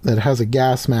contraption that has a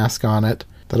gas mask on it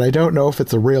that I don't know if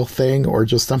it's a real thing or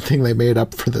just something they made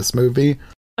up for this movie.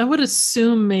 I would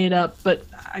assume made up, but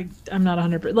I'm not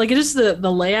 100%. Like, it's just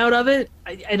the layout of it.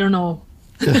 I don't know.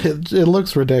 It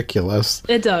looks ridiculous.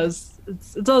 It does.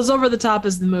 It's as over the top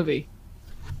as the movie.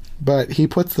 But he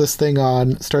puts this thing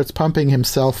on, starts pumping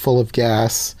himself full of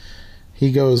gas.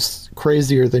 He goes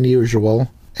crazier than usual.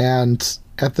 And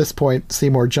at this point,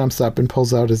 Seymour jumps up and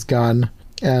pulls out his gun.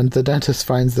 And the dentist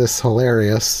finds this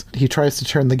hilarious. He tries to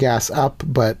turn the gas up,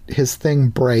 but his thing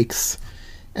breaks.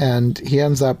 And he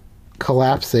ends up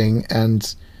collapsing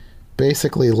and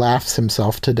basically laughs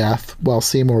himself to death while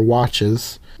Seymour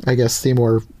watches. I guess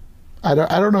Seymour... I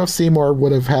don't know if Seymour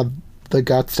would have had the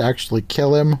guts to actually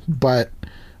kill him, but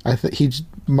I think he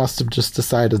must have just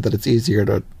decided that it's easier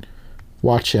to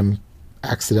watch him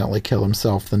accidentally kill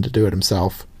himself than to do it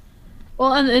himself.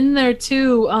 Well, and in there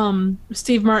too,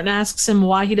 Steve Martin asks him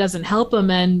why he doesn't help him,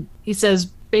 and he says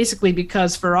basically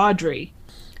because for Audrey.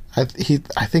 I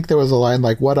think there was a line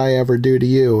like, "What'd I ever do to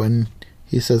you?" And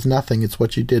he says, "Nothing. It's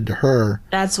what you did to her."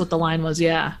 That's what the line was.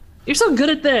 Yeah, you're so good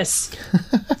at this.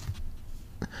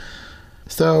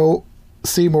 So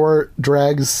Seymour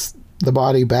drags the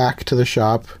body back to the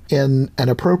shop in an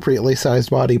appropriately sized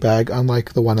body bag,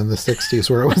 unlike the one in the 60s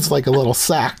where it was like a little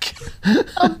sack.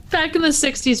 Back in the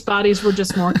 60s, bodies were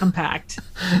just more compact.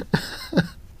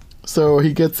 So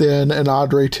he gets in, and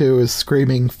Audrey 2 is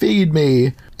screaming, "Feed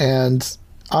me!" And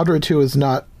Audrey 2 is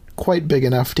not quite big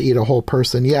enough to eat a whole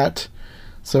person yet.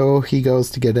 So he goes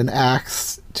to get an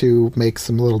axe to make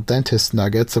some little dentist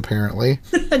nuggets, apparently.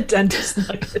 Dentist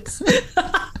nuggets.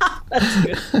 That's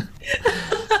good.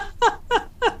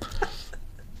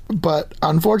 But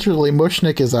unfortunately,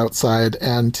 Mushnick is outside,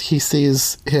 and he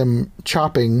sees him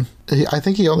chopping. I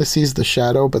think he only sees the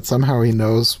shadow, but somehow he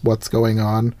knows what's going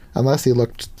on. Unless he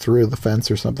looked through the fence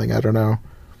or something, I don't know.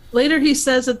 Later, he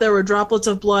says that there were droplets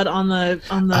of blood on the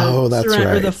that's right.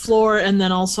 or the floor, and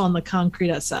then also on the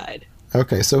concrete outside.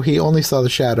 Okay, so he only saw the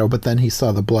shadow, but then he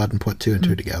saw the blood and put two and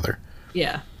two together.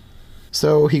 Yeah.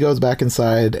 So he goes back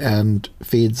inside and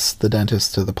feeds the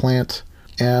dentist to the plant.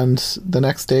 And the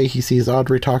next day he sees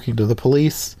Audrey talking to the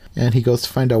police, and he goes to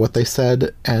find out what they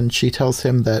said, and she tells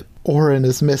him that Orrin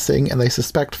is missing and they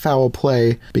suspect foul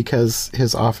play because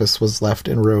his office was left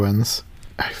in ruins.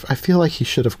 I feel like he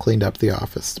should have cleaned up the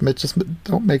office. Just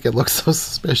don't make it look so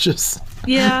suspicious.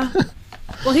 Yeah.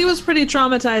 Well, he was pretty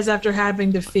traumatized after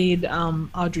having to feed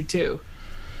Audrey too.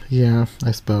 Yeah, I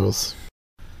suppose.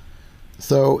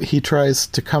 So he tries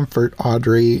to comfort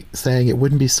Audrey, saying it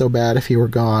wouldn't be so bad if he were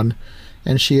gone.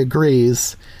 And she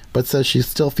agrees, but says she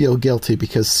still feels guilty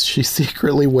because she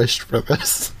secretly wished for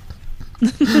this.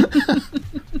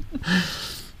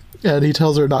 And he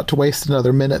tells her not to waste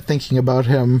another minute thinking about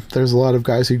him. There's a lot of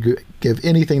guys who give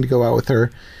anything to go out with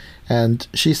her. And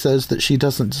she says that she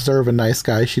doesn't deserve a nice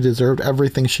guy. She deserved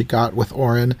everything she got with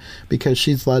Orrin because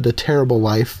she's led a terrible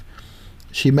life.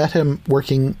 She met him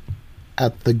working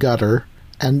at the gutter.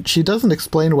 And she doesn't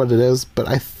explain what it is, but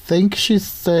I think she's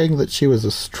saying that she was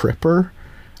a stripper.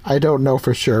 I don't know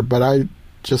for sure, but I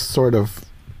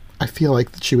feel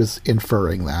like that she was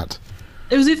inferring that.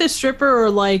 It was either stripper or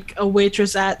like a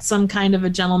waitress at some kind of a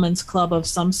gentleman's club of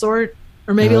some sort,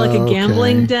 or maybe like a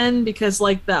gambling den, because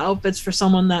like the outfits for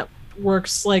someone that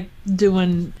works like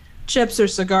doing chips or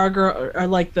cigar girl, or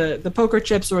like the poker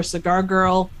chips or a cigar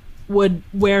girl would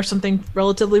wear something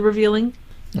relatively revealing.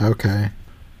 Okay.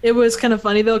 It was kind of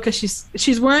funny though, because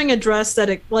she's wearing a dress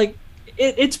that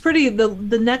it's pretty. The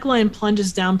neckline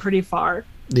plunges down pretty far.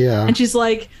 Yeah. And she's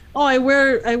like, "Oh, I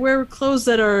wear clothes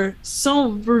that are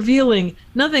so revealing.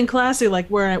 Nothing classy like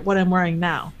what I'm wearing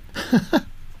now."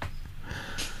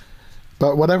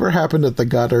 But whatever happened at the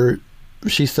gutter,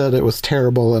 she said it was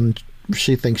terrible, and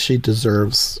she thinks she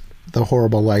deserves the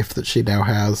horrible life that she now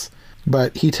has.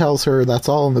 But he tells her that's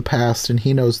all in the past, and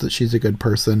he knows that she's a good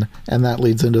person, and that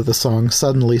leads into the song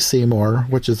Suddenly Seymour,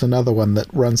 which is another one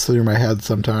that runs through my head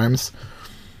sometimes.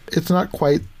 It's not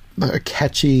quite a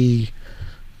catchy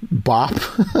bop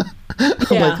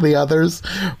like the others,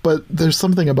 but there's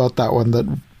something about that one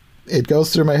that it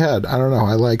goes through my head. I don't know,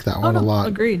 I like that one a lot.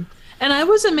 Agreed. And I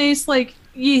was amazed, like,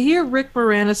 you hear Rick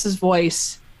Moranis'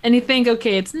 voice and you think,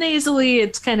 okay, it's nasally,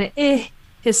 it's kind of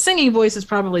his singing voice is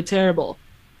probably terrible,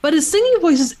 but his singing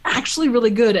voice is actually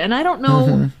really good. And I don't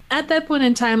know at that point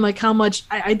in time, like how much,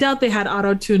 I doubt they had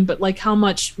auto-tune, but like how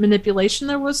much manipulation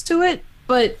there was to it,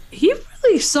 but he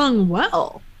really sung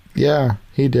well. Yeah,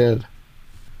 he did.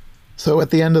 So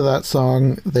at the end of that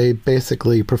song, they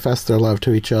basically profess their love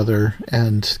to each other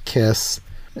and kiss.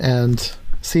 And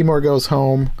Seymour goes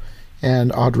home,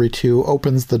 and Audrey 2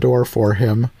 opens the door for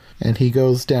him, and he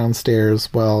goes downstairs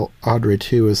while Audrey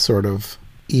 2 is sort of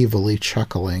evilly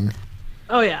chuckling.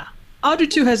 Oh, yeah. Audrey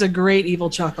 2 has a great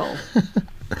evil chuckle.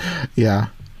 Yeah.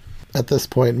 At this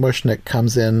point, Mushnick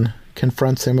comes in,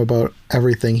 confronts him about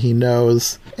everything he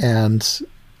knows, and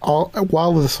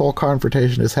while this whole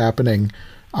confrontation is happening,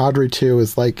 Audrey 2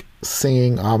 is like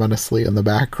singing ominously in the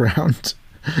background.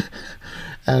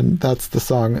 And that's the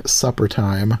song Supper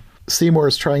Time. Seymour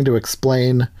is trying to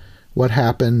explain what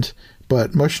happened,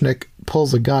 but Mushnick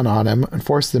pulls a gun on him and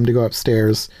forces him to go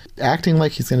upstairs, acting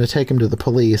like he's going to take him to the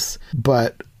police.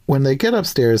 But when they get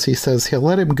upstairs, he says he'll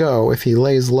let him go if he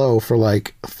lays low for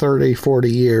like 30, 40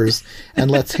 years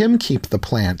and lets him keep the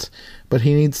plant, but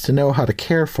he needs to know how to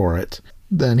care for it.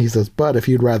 Then he says, but if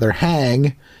you'd rather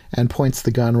hang, and points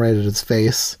the gun right at his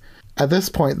face. At this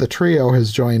point, the trio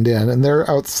has joined in, and they're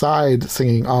outside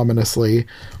singing ominously,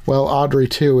 while Audrey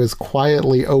 2 is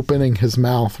quietly opening his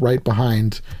mouth right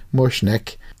behind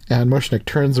Mushnick, and Mushnick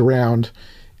turns around,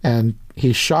 and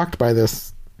he's shocked by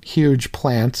this huge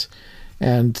plant,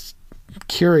 and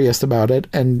curious about it,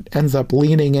 and ends up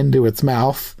leaning into its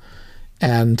mouth,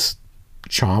 and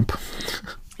chomp.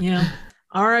 Yeah.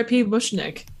 R.I.P.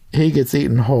 Mushnick. He gets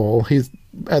eaten whole.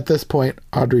 At this point,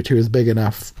 Audrey 2 is big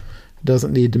enough.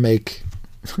 Doesn't need to make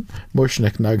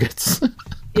Mushnick nuggets.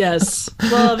 Yes.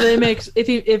 Well,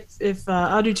 if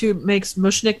Audrey 2 makes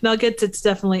Mushnick nuggets, it's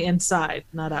definitely inside,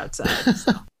 not outside.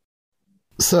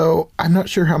 So I'm not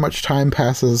sure how much time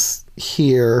passes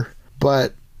here,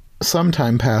 but some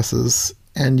time passes,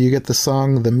 and you get the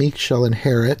song The Meek Shall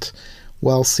Inherit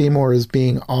while Seymour is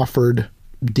being offered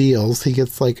deals. He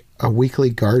gets like a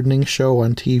weekly gardening show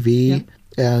on TV. Yep.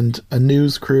 And a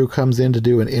news crew comes in to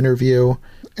do an interview.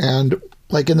 And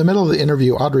like in the middle of the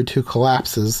interview, Audrey 2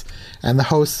 collapses, and the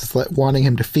host is wanting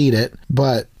him to feed it,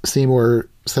 but Seymour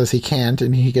says he can't,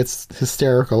 and he gets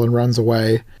hysterical and runs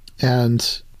away.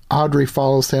 And Audrey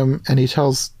follows him, and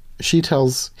she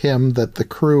tells him that the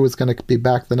crew is going to be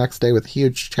back the next day with a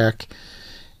huge check.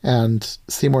 And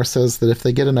Seymour says that if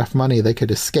they get enough money, they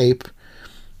could escape.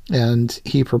 And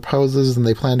he proposes, and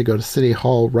they plan to go to City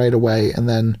Hall right away, and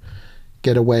then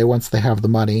get away once they have the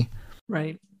money.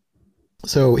 Right.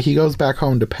 So he goes back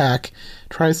home to pack,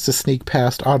 tries to sneak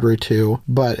past Audrey 2,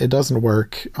 but it doesn't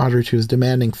work. Audrey 2 is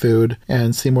demanding food,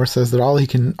 and Seymour says that all he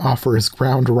can offer is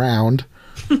ground round,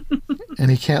 and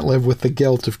he can't live with the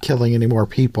guilt of killing any more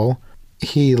people.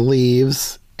 He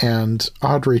leaves, and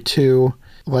Audrey 2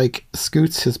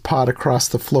 scoots his pot across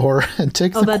the floor and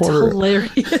takes a quarter. Oh, that's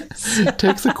hilarious.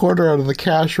 Takes a quarter out of the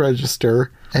cash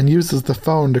register and uses the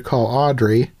phone to call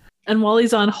Audrey. And while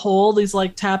he's on hold, he's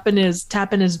like tapping his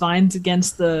vines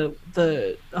against the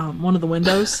one of the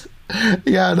windows.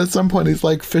 Yeah, and at some point he's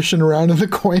like fishing around in the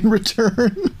coin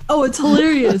return. Oh, it's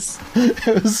hilarious.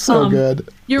 It was so good.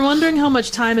 You're wondering how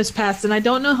much time has passed, and I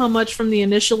don't know how much from the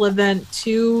initial event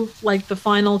to like the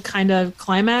final kind of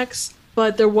climax,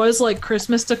 but there was like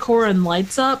Christmas decor and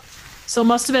lights up, so it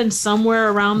must have been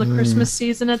somewhere around the Christmas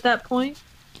season at that point.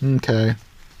 Okay.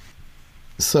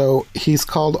 So he's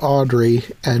called Audrey,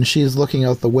 and she's looking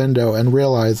out the window and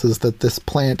realizes that this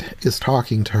plant is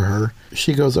talking to her.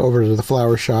 She goes over to the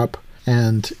flower shop,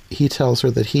 and he tells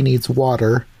her that he needs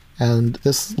water, and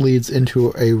this leads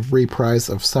into a reprise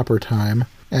of supper time,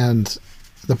 and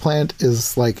the plant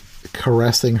is like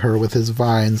caressing her with his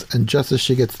vines, and just as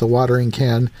she gets the watering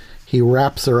can, he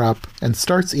wraps her up and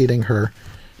starts eating her,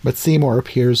 but Seymour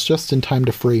appears just in time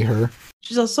to free her.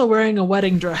 She's also wearing a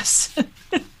wedding dress.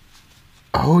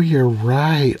 Oh, you're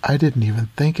right. I didn't even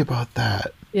think about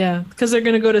that. Yeah, because they're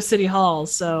going to go to City Hall,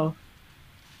 so...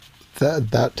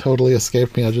 That totally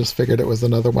escaped me. I just figured it was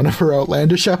another one of her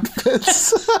outlandish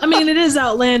outfits. I mean, it is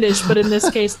outlandish, but in this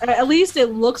case, at least it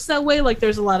looks that way. Like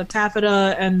there's a lot of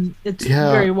taffeta, and it's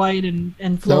very white and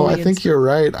flowy. No, I think you're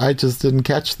right. I just didn't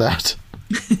catch that.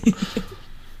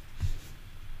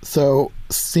 So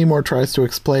Seymour tries to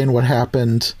explain what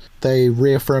happened. They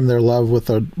reaffirm their love with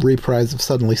a reprise of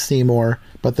Suddenly Seymour,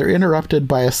 but they're interrupted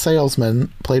by a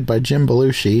salesman, played by Jim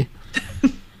Belushi,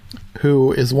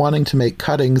 who is wanting to make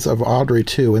cuttings of Audrey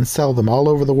 2 and sell them all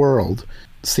over the world.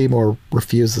 Seymour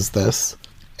refuses this,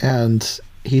 and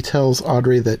he tells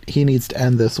Audrey that he needs to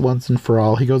end this once and for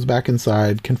all. He goes back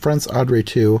inside, confronts Audrey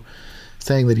 2,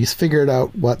 saying that he's figured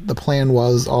out what the plan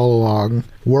was all along,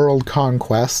 world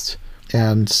conquest,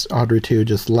 and Audrey 2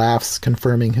 just laughs,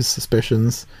 confirming his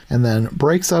suspicions, and then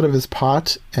breaks out of his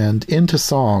pot and into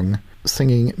song,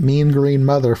 singing Mean Green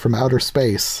Mother from Outer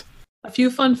Space. A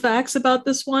few fun facts about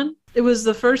this one. It was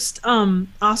the first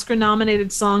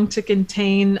Oscar-nominated song to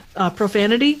contain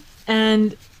profanity,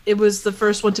 and it was the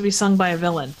first one to be sung by a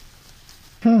villain.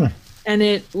 And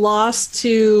it lost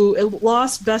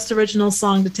Best Original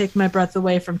Song to Take My Breath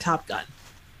Away from Top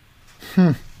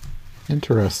Gun.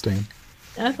 Interesting.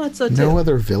 I thought so too. No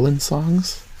other villain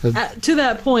songs? To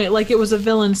that point, like it was a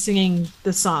villain singing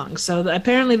the song. So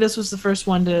apparently this was the first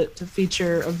one to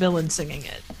feature a villain singing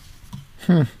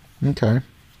it. Okay.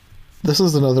 This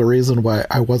is another reason why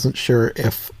I wasn't sure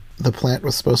if the plant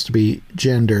was supposed to be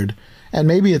gendered. And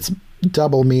maybe it's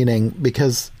double meaning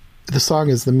because the song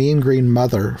is the Mean Green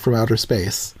Mother from Outer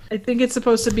Space. I think it's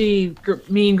supposed to be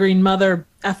Mean Green Mother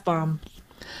F-bomb.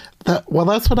 Well,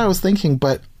 that's what I was thinking,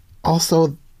 but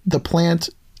also the plant,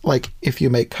 like, if you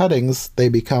make cuttings, they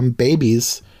become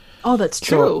babies. Oh, that's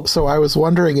true. So I was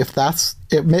wondering if that's...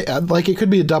 it could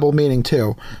be a double meaning,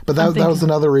 too. But that was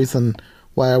another reason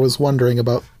why I was wondering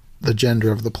about the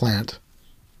gender of the plant.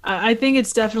 I think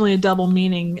it's definitely a double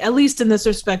meaning, at least in this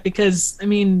respect, because, I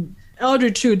mean,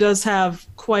 Audrey 2 does have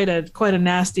quite a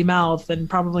nasty mouth and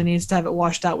probably needs to have it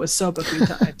washed out with soap a few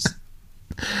times.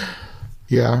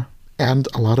 Yeah, and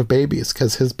a lot of babies,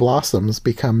 because his blossoms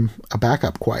become a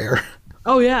backup choir.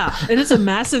 Oh, yeah. It is a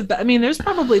massive... I mean, there's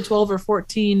probably 12 or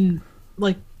 14,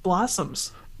 like,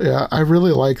 blossoms. Yeah, I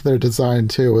really like their design,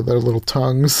 too, with their little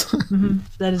tongues.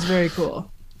 That is very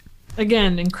cool.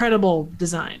 Again, incredible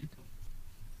design.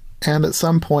 And at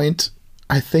some point,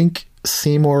 I think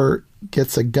Seymour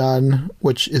gets a gun,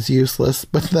 which is useless,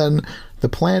 but then the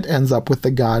plant ends up with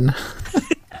the gun,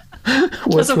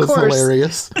 which was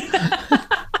hilarious.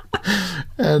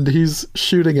 And he's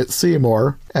shooting at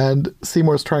Seymour, and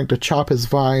Seymour's trying to chop his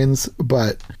vines,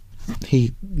 but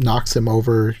he knocks him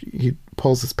over. He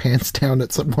pulls his pants down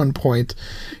at one point.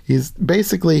 He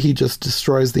just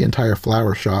destroys the entire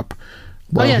flower shop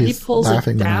while he's he pulls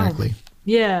laughing it down. maniacally.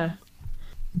 Yeah.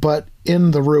 But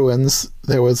in the ruins,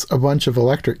 there was a bunch of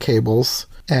electric cables,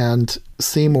 and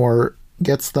Seymour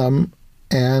gets them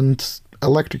and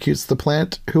electrocutes the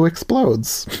plant, who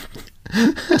explodes.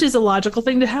 Which is a logical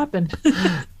thing to happen.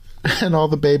 And all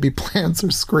the baby plants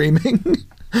are screaming.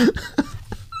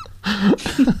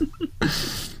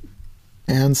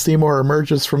 And Seymour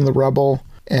emerges from the rubble,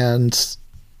 and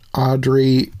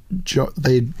Audrey...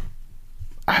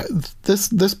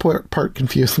 This part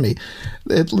confused me.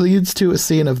 It leads to a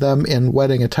scene of them in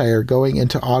wedding attire going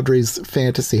into Audrey's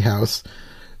fantasy house.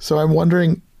 So I'm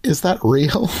wondering, is that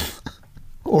real?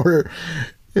 Or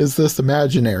is this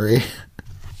imaginary?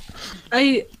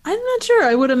 I'm not sure.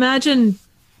 I would imagine...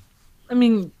 I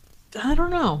mean, I don't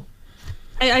know.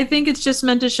 I think it's just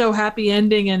meant to show happy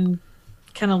ending and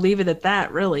kind of leave it at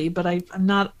that, really. But I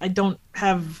don't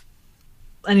have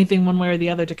anything one way or the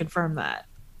other to confirm that.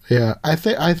 Yeah, I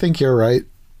think you're right.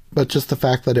 But just the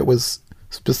fact that it was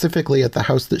specifically at the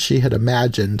house that she had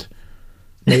imagined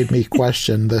made me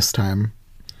question this time.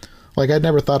 Like, I'd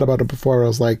never thought about it before. I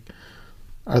was like,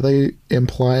 are they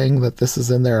implying that this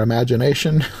is in their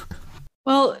imagination?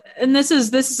 Well, and this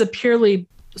is a purely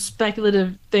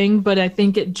speculative thing, but I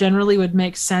think it generally would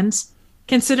make sense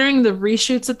considering the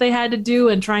reshoots that they had to do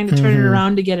and trying to turn it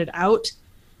around to get it out.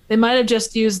 They might have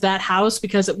just used that house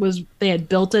because they had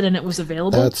built it and it was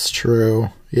available. That's true.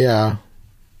 Yeah.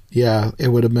 Yeah, it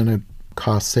would have been a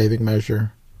cost-saving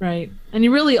measure. Right. And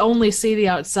you really only see the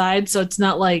outside, so it's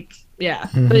not like Yeah,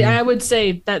 but I would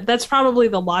say that that's probably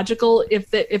the logical.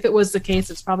 If it was the case,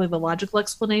 it's probably the logical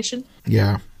explanation.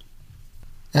 Yeah.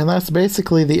 And that's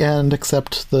basically the end,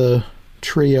 except the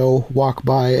trio walk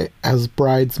by as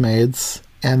bridesmaids,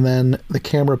 and then the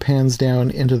camera pans down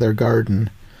into their garden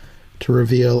to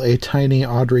reveal a tiny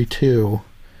Audrey 2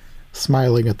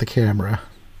 smiling at the camera.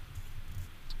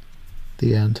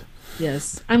 The end.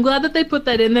 Yes, I'm glad that they put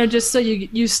that in there, just so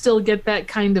you still get that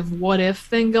kind of what if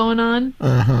thing going on.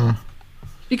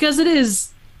 Because it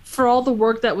is, for all the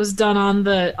work that was done on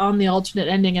the alternate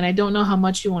ending, and I don't know how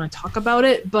much you want to talk about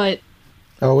it, but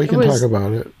we can talk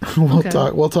about it.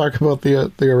 We'll talk about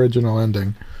the original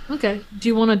ending. Okay. Do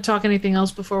you want to talk anything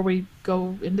else before we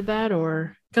go into that,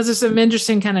 or because there's some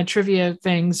interesting kind of trivia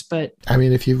things? But I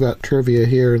mean, if you've got trivia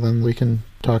here, then we can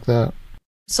talk that.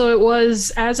 So it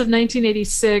was, as of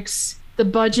 1986, the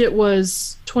budget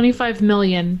was $25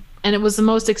 million, and it was the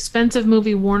most expensive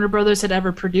movie Warner Brothers had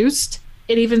ever produced.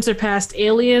 It even surpassed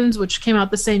Aliens, which came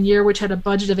out the same year, which had a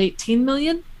budget of $18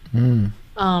 million.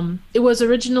 It was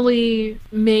originally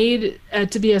made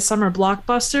to be a summer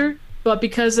blockbuster, but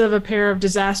because of a pair of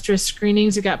disastrous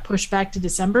screenings, it got pushed back to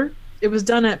December. It was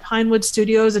done at Pinewood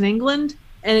Studios in England,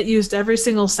 and it used every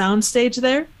single soundstage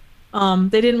there.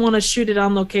 They didn't want to shoot it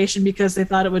on location because they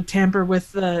thought it would tamper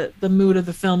with the mood of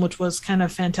the film, which was kind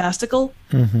of fantastical.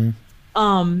 The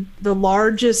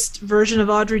largest version of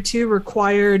Audrey 2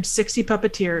 required 60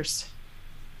 puppeteers.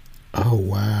 Oh,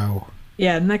 wow.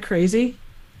 Yeah, isn't that crazy?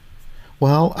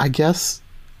 Well, I guess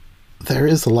there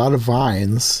is a lot of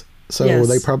vines, so Yes.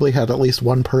 they probably had at least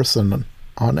one person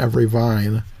on every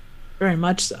vine. Very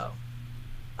much so.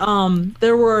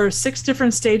 There were 6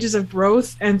 different stages of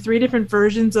growth and 3 different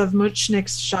versions of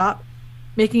Muchnick's shop,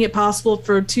 making it possible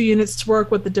for 2 units to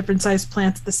work with the different sized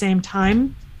plants at the same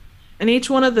time. And each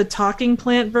one of the talking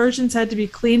plant versions had to be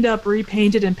cleaned up,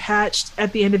 repainted, and patched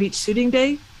at the end of each shooting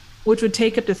day, which would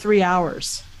take up to 3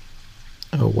 hours.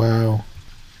 Oh, wow.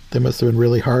 They must have been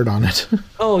really hard on it.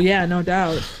 Oh, yeah, no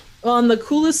doubt. Well, and the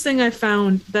coolest thing I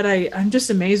found that I'm just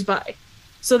amazed by.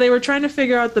 So they were trying to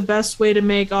figure out the best way to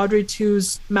make Audrey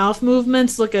 2's mouth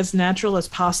movements look as natural as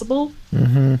possible.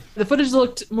 The footage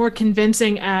looked more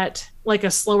convincing at like a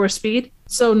slower speed.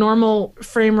 So normal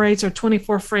frame rates are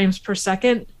 24 frames per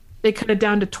second. They cut it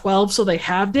down to 12, so they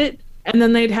halved it. And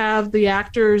then they'd have the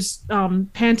actors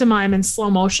pantomime in slow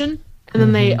motion, and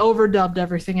then they overdubbed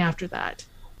everything after that.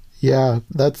 Yeah,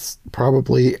 that's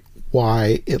probably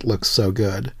why it looks so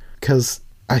good. Because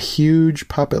a huge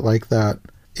puppet like that,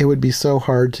 it would be so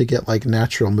hard to get like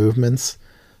natural movements.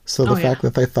 So the fact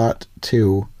that they thought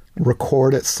to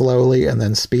record it slowly and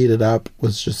then speed it up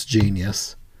was just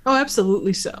genius. Oh,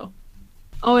 absolutely so.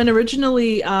 Oh, and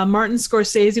originally Martin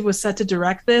Scorsese was set to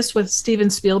direct this with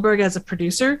Steven Spielberg as a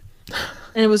producer.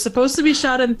 And it was supposed to be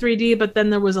shot in 3D, but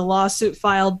then there was a lawsuit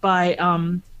filed by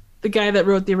the guy that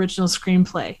wrote the original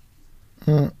screenplay.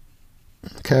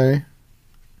 Okay.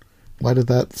 Why did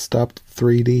that stop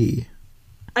 3D?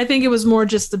 I think it was more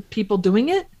just the people doing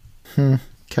it.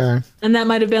 Okay. And that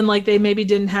might have been like they maybe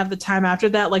didn't have the time after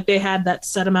that. Like they had that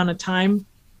set amount of time.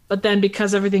 But then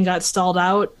because everything got stalled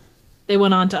out, they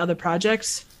went on to other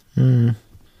projects.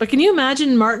 But can you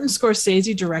imagine Martin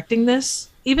Scorsese directing this?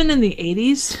 Even in the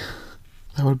 80s?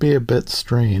 That would be a bit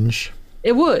strange.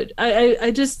 It would.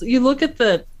 I just, you look at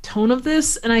the tone of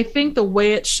this, and I think the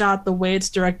way it's shot, the way it's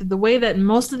directed, the way that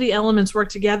most of the elements work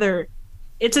together,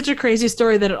 it's such a crazy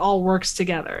story that it all works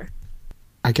together.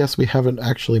 I guess we haven't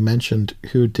actually mentioned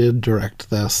who did direct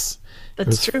this.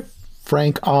 That's true.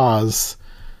 Frank Oz,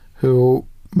 who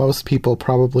most people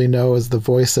probably know as the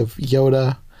voice of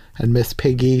Yoda and Miss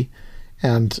Piggy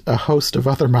and a host of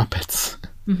other Muppets.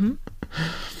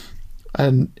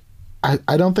 And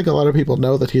I don't think a lot of people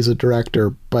know that he's a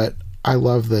director, but I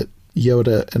love that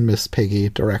Yoda and Miss Piggy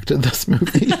directed this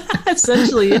movie.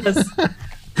 Essentially, yes.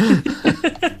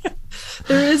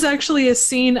 There is actually a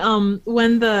scene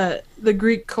when the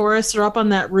Greek chorus are up on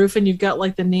that roof and you've got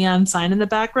like the neon sign in the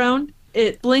background.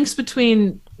 It blinks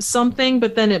between something,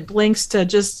 but then it blinks to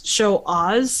just show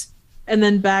Oz and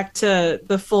then back to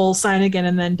the full sign again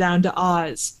and then down to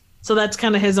Oz. So that's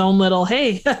kind of his own little,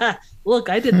 hey, look,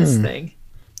 I did this thing.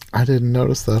 I didn't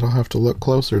notice that. I'll have to look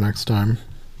closer next time.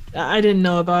 I didn't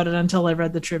know about it until I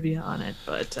read the trivia on it,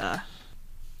 but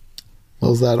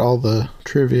Well, is that all the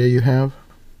trivia you have?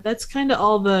 that's kind of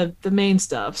all the main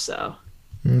stuff, so.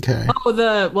 Okay.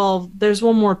 Oh, there's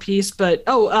one more piece, but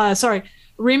sorry.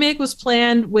 Remake was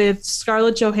planned with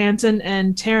Scarlett Johansson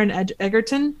and Taron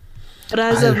Egerton, but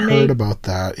as of May, heard about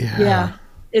that. yeah,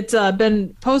 it's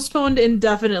been postponed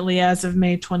indefinitely as of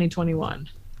May 2021.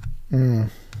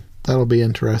 That'll be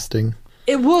interesting.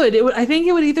 It would. It would. I think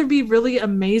it would either be really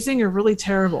amazing or really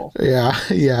terrible. Yeah,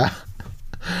 yeah.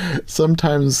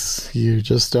 Sometimes you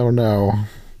just don't know.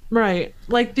 Right.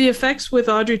 Like the effects with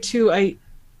Audrey 2, I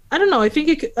don't know. I think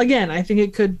it could, again, I think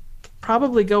it could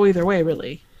probably go either way,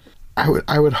 really.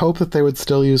 I would hope that they would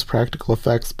still use practical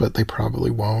effects, but they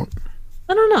probably won't.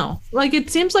 I don't know. Like it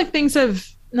seems like things have,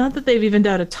 not that they've evened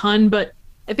out a ton, but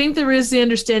I think there is the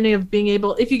understanding of being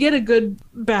able, if you get a good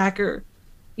backer,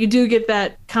 you do get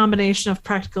that combination of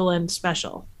practical and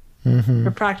special,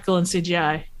 or practical and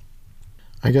CGI.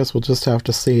 I guess we'll just have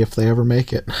to see if they ever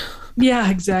make it. Yeah,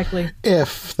 exactly.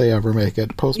 If they ever make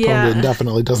it. Postponed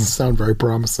indefinitely doesn't sound very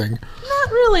promising.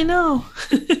 Not really, no.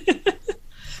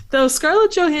 Though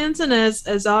Scarlett Johansson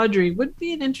as Audrey would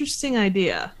be an interesting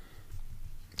idea.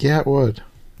 Yeah, it would.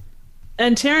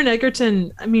 And Taron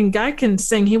Egerton, I mean, guy can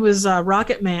sing. He was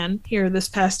Rocket Man here this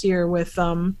past year with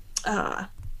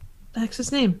what's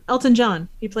his name? Elton John.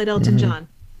 He played Elton John.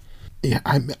 Yeah,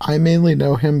 I mainly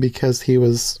know him because he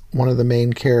was one of the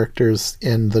main characters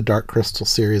in the Dark Crystal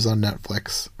series on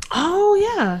Netflix. Oh,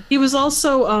 yeah. He was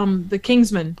also the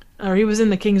Kingsman. Or he was in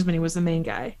the Kingsman. He was the main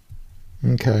guy.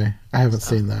 Okay. I haven't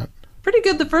seen that. Pretty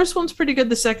good. The first one's pretty good.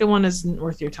 The second one isn't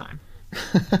worth your time.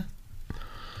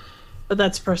 But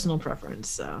that's personal preference,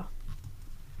 so.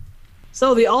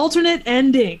 So the alternate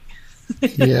ending.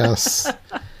 Yes.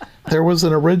 There was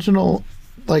an original,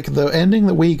 like the ending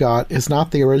that we got is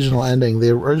not the original ending. The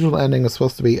original ending was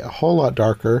supposed to be a whole lot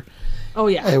darker. Oh,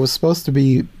 yeah. It was supposed to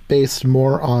be based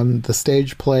more on the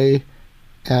stage play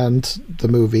and the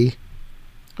movie,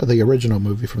 or the original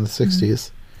movie from the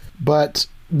 60s. But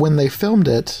when they filmed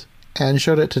it and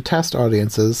showed it to test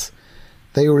audiences,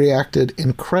 they reacted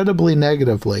incredibly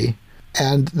negatively.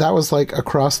 And that was like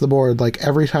across the board. Like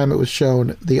every time it was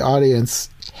shown, the audience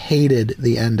hated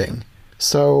the ending.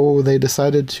 So they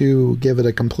decided to give it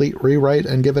a complete rewrite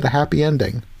and give it a happy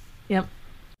ending. Yep.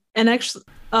 And actually,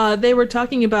 they were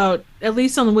talking about, at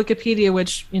least on the Wikipedia,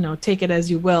 which, take it as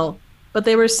you will, but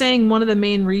they were saying one of the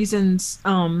main reasons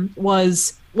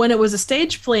was when it was a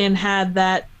stage play and had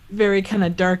that very kind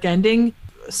of dark ending,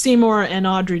 Seymour and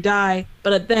Audrey die,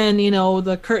 but then,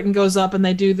 the curtain goes up and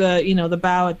they do the, the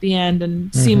bow at the end,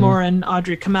 and Seymour and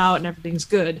Audrey come out and everything's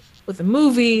good. With a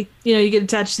movie, you get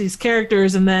attached to these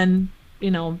characters and then,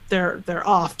 they're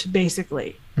offed,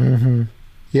 basically.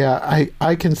 Yeah,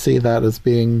 I can see that as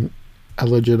being a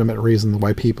legitimate reason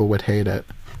why people would hate it.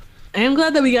 I am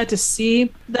glad that we got to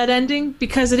see that ending,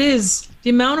 because it is the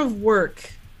amount of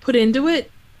work put into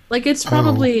it. Like it's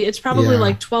probably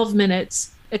like 12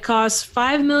 minutes. It costs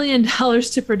 $5 million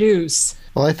to produce.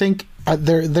 Well, I think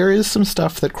there is some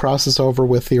stuff that crosses over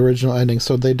with the original ending,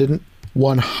 so they didn't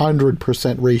 100%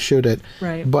 reshoot it.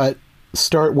 Right. But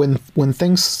when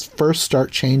things first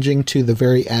start changing to the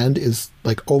very end is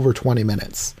like over 20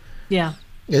 minutes. Yeah.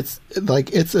 It's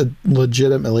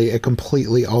legitimately a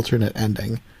completely alternate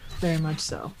ending. Very much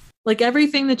so. Like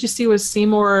everything that you see with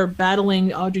Seymour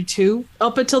battling Audrey 2,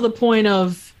 up until the point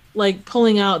of like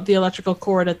pulling out the electrical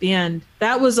cord at the end,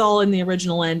 that was all in the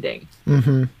original ending.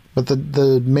 But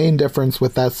the main difference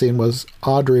with that scene was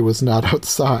Audrey was not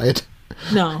outside.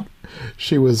 No.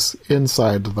 She was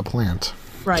inside the plant.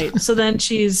 Right. So then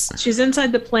she's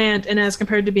inside the plant, and as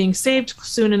compared to being saved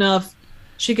soon enough,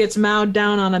 she gets mowed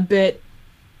down on a bit.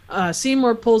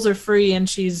 Seymour pulls her free, and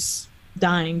she's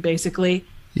dying, basically.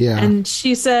 Yeah. And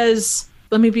she says,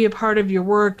 "Let me be a part of your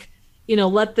work.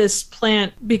 Let this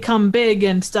plant become big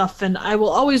and stuff, and I will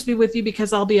always be with you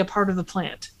because I'll be a part of the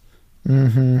plant."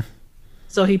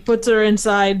 So he puts her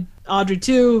inside Audrey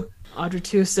 2. Audrey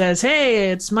 2 says,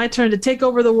 "Hey, it's my turn to take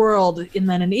over the world." And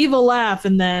then an evil laugh,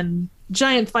 and then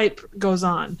giant fight goes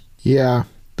on. Yeah.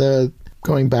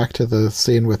 Going back to the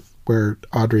scene where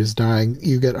Audrey's dying,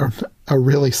 you get a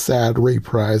really sad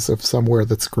reprise of Somewhere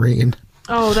That's Green.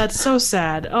 Oh, that's so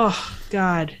sad. Oh,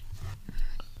 God.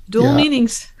 Dual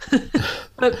meanings.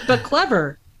 but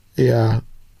clever. Yeah.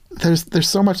 There's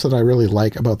so much that I really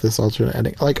like about this alternate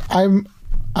ending. Like I'm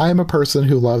a person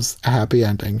who loves a happy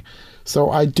ending. So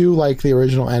I do like the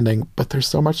original ending, but there's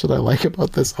so much that I like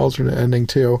about this alternate ending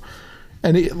too.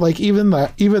 And even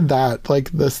that,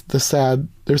 like the sad,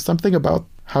 there's something about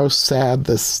how sad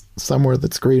this Somewhere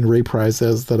That's Green reprise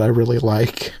is that I really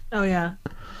like. Oh yeah.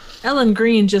 Ellen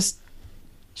Green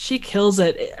she kills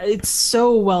it. It's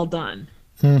so well done.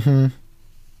 And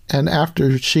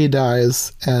after she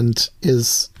dies and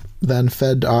is then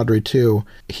fed to Audrey 2,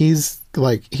 he's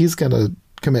gonna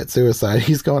commit suicide.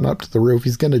 He's going up to the roof.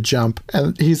 He's gonna jump,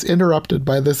 and he's interrupted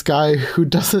by this guy who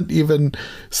doesn't even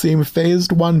seem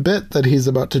fazed one bit that he's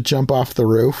about to jump off the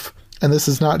roof. And this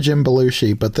is not Jim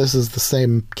Belushi, but this is the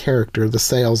same character, the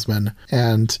salesman.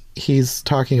 And he's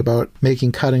talking about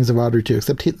making cuttings of Audrey 2.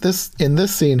 Except in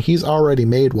this scene, he's already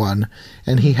made one.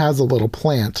 And he has a little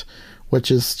plant,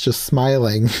 which is just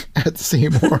smiling at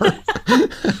Seymour.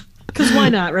 Because why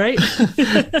not, right?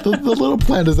 The little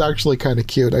plant is actually kind of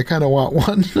cute. I kind of want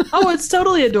one. Oh, it's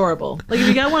totally adorable. Like if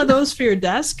you got one of those for your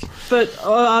desk, but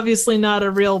obviously not a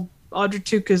real Audrey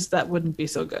 2 because that wouldn't be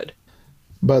so good.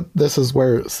 But this is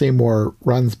where Seymour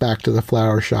runs back to the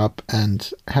flower shop and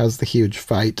has the huge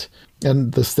fight.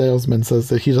 And the salesman says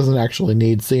that he doesn't actually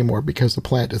need Seymour because the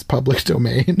plant is public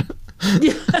domain.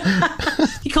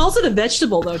 He calls it a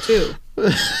vegetable, though, too.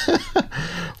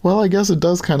 Well, I guess it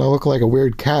does kind of look like a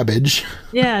weird cabbage.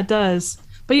 Yeah, it does.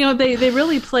 But, they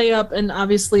really play up, and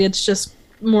obviously it's just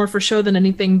more for show than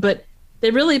anything, but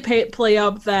they really play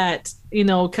up that,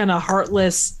 kind of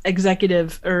heartless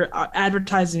executive or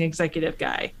advertising executive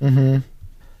guy. Mm-hmm.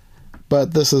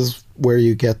 But this is where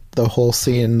you get the whole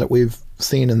scene that we've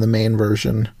seen in the main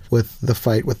version with the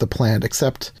fight with the plant,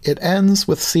 except it ends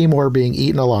with Seymour being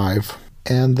eaten alive.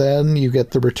 And then you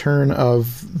get the return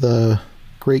of the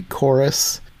Greek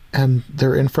chorus, and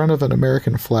they're in front of an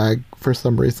American flag for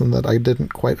some reason that I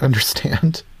didn't quite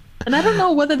understand. And I don't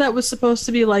know whether that was supposed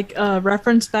to be like a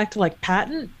reference back to like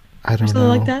Patton. I don't know. Something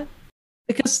like that.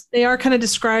 Because they are kind of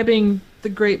describing the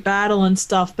great battle and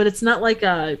stuff, but it's not like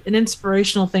an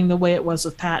inspirational thing the way it was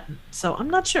with Patton. So I'm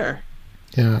not sure.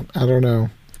 Yeah, I don't know.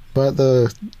 But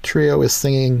the trio is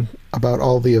singing about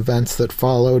all the events that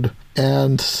followed,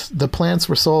 and the plants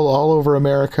were sold all over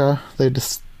America. They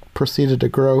just proceeded to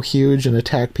grow huge and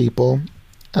attack people.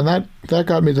 And that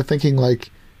got me to thinking,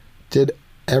 like, did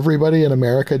everybody in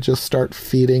America just start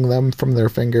feeding them from their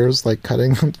fingers, like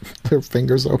cutting their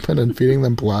fingers open and feeding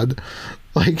them blood?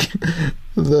 Like,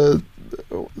 I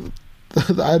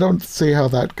don't see how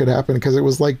that could happen, because it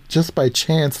was like just by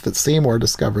chance that Seymour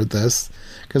discovered this,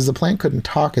 because the plant couldn't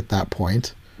talk at that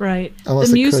point. Right.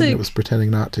 Unless the it could, and it was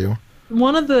pretending not to.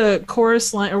 One of the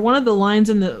chorus line, or one of the lines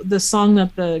in the song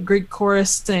that the Greek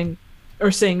chorus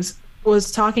sings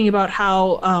was talking about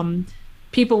how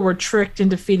people were tricked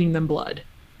into feeding them blood.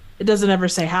 It doesn't ever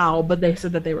say how, but they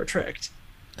said that they were tricked.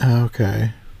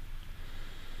 Okay.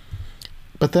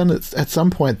 But then at some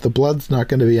point, the blood's not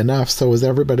going to be enough, so is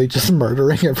everybody just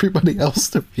murdering everybody else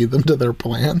to feed them to their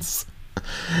plants?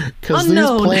 Because these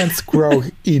plants grow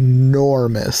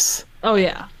enormous. Oh,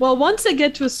 yeah. Well, once they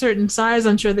get to a certain size,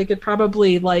 I'm sure they could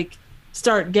probably, like,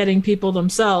 start getting people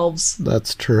themselves.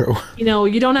 That's true.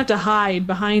 You don't have to hide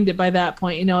behind it by that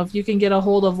point. If you can get a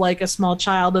hold of, like, a small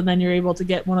child, and then you're able to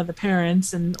get one of the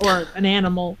parents or an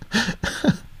animal.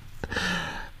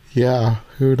 Yeah,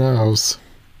 who knows?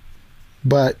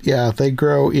 But yeah, they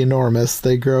grow enormous.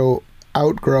 They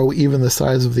outgrow even the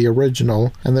size of the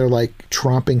original, and they're like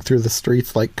tromping through the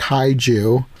streets like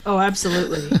kaiju. Oh,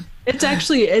 absolutely. It's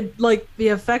actually, like, the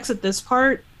effects at this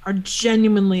part are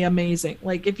genuinely amazing.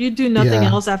 Like, if you do nothing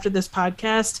else after this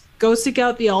podcast, go seek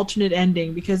out the alternate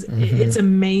ending, because it's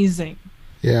amazing.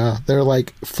 Yeah, they're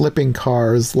like flipping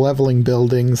cars, leveling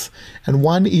buildings, and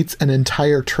one eats an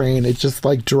entire train. It just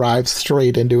like drives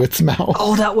straight into its mouth.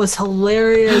 Oh, that was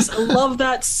hilarious. I love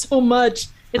that so much.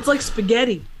 It's like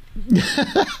spaghetti.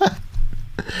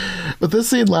 But this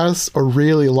scene lasts a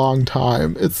really long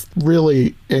time. It's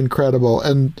really incredible.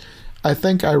 And I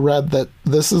think I read that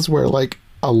this is where like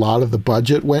a lot of the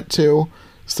budget went to.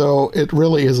 So it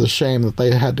really is a shame that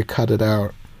they had to cut it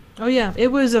out. Oh yeah,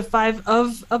 it was of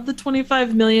the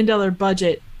 $25 million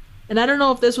budget, and I don't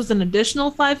know if this was an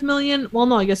additional $5 million. Well,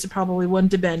 no, I guess it probably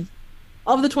wouldn't have been.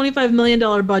 Of the $25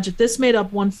 million budget, this made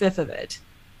up 1/5 of it,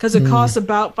 because it costs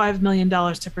about $5 million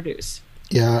to produce.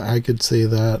 Yeah, I could see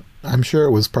that. I'm sure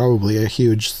it was probably a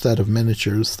huge set of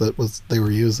miniatures they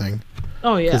were using.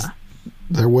 Oh yeah,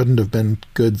 there wouldn't have been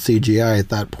good CGI at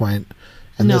that point,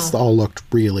 and this all looked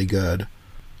really good.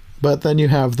 But then you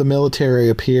have the military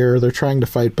appear. They're trying to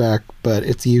fight back, but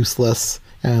it's useless.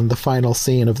 And the final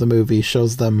scene of the movie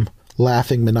shows them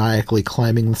laughing maniacally,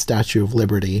 climbing the Statue of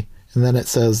Liberty. And then it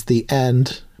says the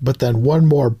end, but then one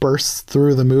more bursts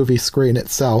through the movie screen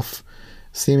itself,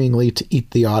 seemingly to eat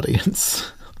the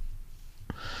audience.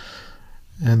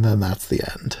 And then that's the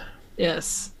end.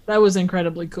 Yes, that was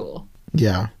incredibly cool.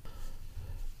 Yeah.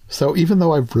 So even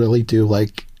though I really do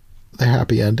like the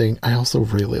happy ending, I also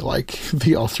really like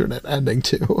the alternate ending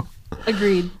too.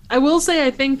 Agreed. I will say,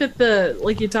 I think that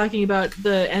like you're talking about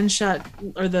the end shot,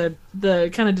 or the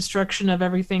kind of destruction of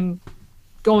everything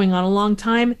going on a long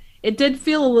time, it did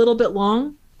feel a little bit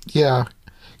long. Yeah,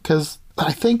 because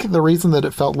I think the reason that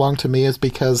it felt long to me is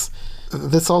because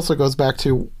this also goes back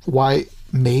to why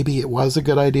maybe it was a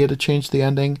good idea to change the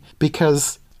ending,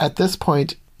 because at this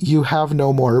point, you have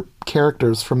no more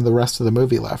characters from the rest of the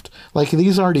movie left. Like,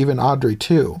 these aren't even Audrey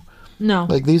 2. No.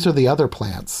 Like, these are the other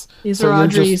plants. These are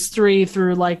Audrey's 3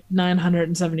 through, like,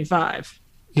 975.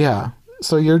 Yeah.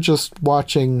 So you're just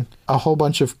watching a whole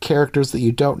bunch of characters that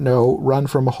you don't know run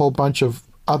from a whole bunch of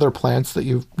other plants that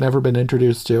you've never been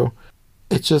introduced to.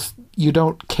 It's just, you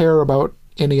don't care about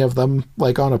any of them,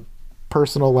 like, on a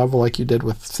personal level like you did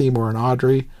with Seymour and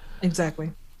Audrey.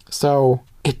 Exactly. So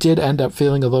it did end up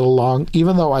feeling a little long,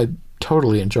 even though I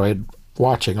totally enjoyed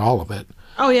watching all of it.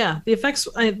 Oh yeah, the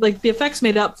effects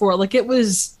made up for it. Like it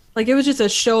was just a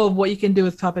show of what you can do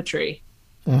with puppetry,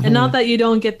 and not that you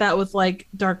don't get that with like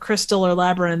Dark Crystal or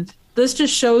Labyrinth. This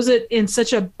just shows it in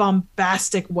such a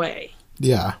bombastic way.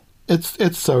 Yeah,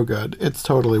 it's so good. It's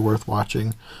totally worth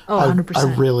watching. Oh, 100%.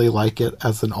 I really like it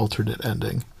as an alternate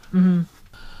ending. Mm-hmm.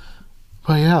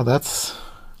 But yeah, that's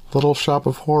Little Shop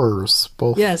of Horrors,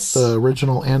 both the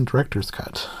original and director's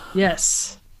cut.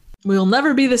 Yes. We'll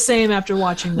never be the same after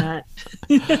watching that.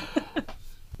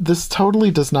 This totally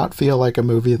does not feel like a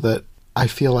movie that I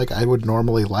feel like I would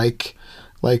normally like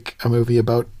a movie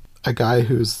about a guy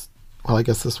who's, well, I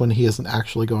guess this one he isn't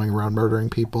actually going around murdering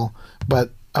people, but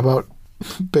about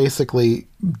basically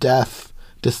death,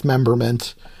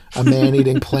 dismemberment, a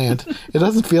man-eating plant. It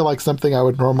doesn't feel like something I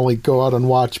would normally go out and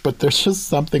watch, but there's just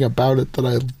something about it that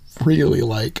I really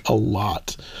like a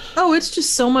lot. Oh, it's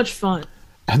just so much fun.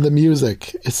 And the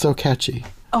music is so catchy.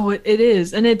 Oh, it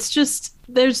is. And it's just,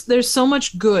 there's so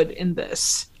much good in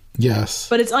this. Yes.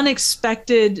 But it's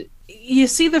unexpected. You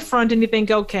see the front and you think,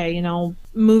 okay,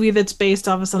 movie that's based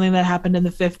off of something that happened in the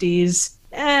 50s.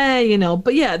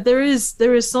 But yeah, there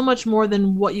is so much more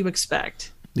than what you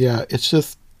expect. Yeah,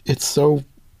 it's so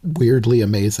weirdly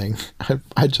amazing.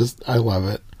 I love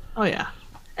it. Oh yeah.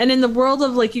 And in the world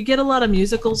of, like, you get a lot of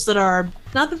musicals that are,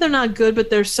 not that they're not good, but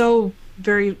they're so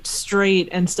very straight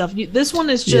and stuff. This one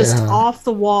is just off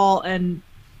the wall, and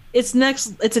it's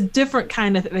a different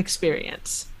kind of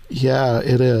experience. Yeah,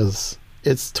 it is.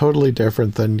 It's totally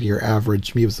different than your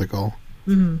average musical.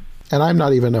 Mm-hmm. And I'm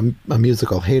not even a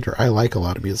musical hater. I like a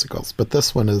lot of musicals, but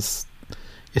this one it's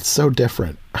so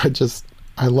different.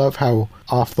 I love how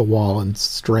off the wall and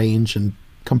strange and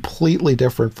completely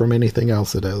different from anything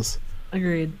else it is.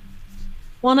 Agreed.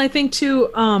 Well, and I think too,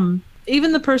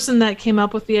 even the person that came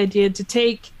up with the idea to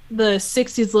take the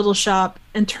 60s Little Shop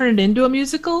and turn it into a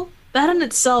musical, that in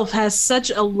itself has such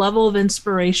a level of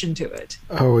inspiration to it.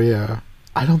 Oh yeah.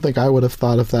 I don't think I would have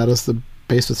thought of that as the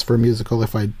basis for a musical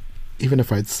if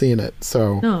I'd seen it.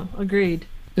 So no, agreed.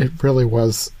 It really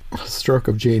was a stroke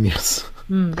of genius.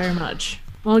 Very much.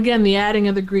 Well, again, the adding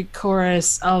of the Greek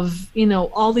chorus of,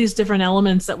 all these different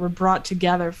elements that were brought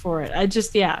together for it.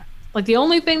 Like, the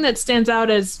only thing that stands out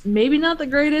as maybe not the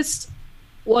greatest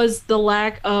was the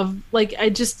lack of,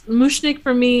 Mushnik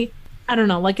for me, I don't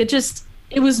know,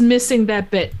 it was missing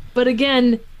that bit. But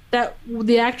again,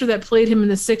 the actor that played him in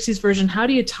the 60s version, how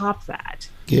do you top that?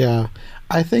 Yeah.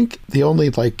 I think the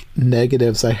only,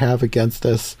 negatives I have against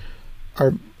this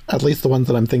are, at least the ones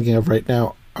that I'm thinking of right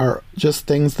now, are just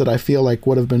things that I feel like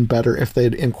would have been better if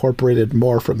they'd incorporated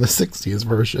more from the 60s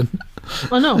version.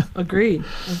 Oh, no. Agreed.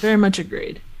 I very much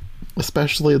agreed.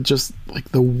 Especially just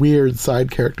the weird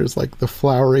side characters like the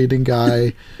flower eating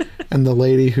guy and the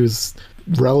lady whose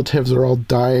relatives are all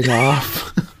dying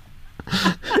off.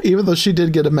 Even though she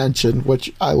did get a mention,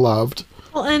 which I loved.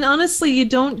 Well, and honestly, you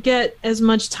don't get as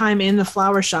much time in the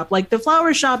flower shop. The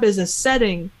flower shop is a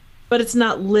setting, but it's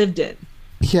not lived in.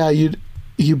 Yeah,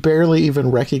 you barely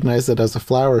even recognize it as a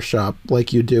flower shop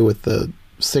like you do with the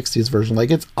 60s version.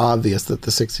 It's obvious that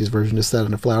the 60s version is set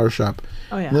in a flower shop.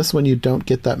 Oh yeah. In this one, you don't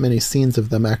get that many scenes of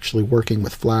them actually working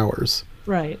with flowers.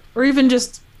 Right. Or even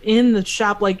just in the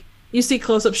shop, you see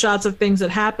close-up shots of things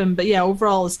that happen, but yeah,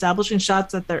 overall establishing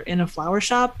shots that they're in a flower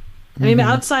shop. I mean,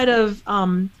 outside of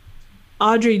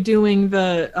Audrey doing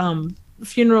the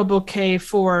funeral bouquet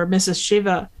for Mrs.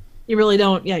 Shiva, you really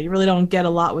don't get a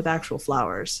lot with actual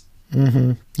flowers.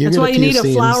 Mm-hmm. That's why you need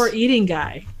a flower eating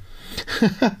guy.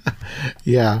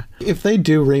 Yeah. If they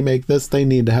do remake this, they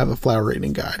need to have a flower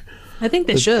eating guy. I think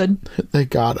they should. They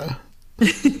gotta.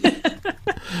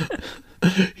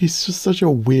 He's just such a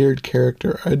weird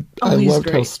character. I loved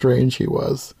how strange he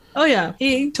was. Oh yeah,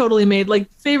 he totally made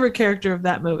favorite character of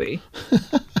that movie.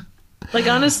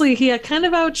 Honestly, he kind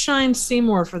of outshined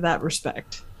Seymour for that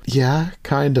respect. Yeah,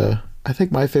 kinda. I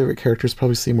think my favorite character is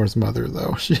probably Seymour's mother,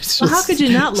 though. She's just how could you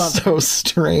not love her? So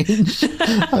strange.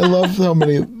 I love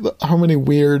how many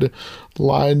weird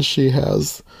lines she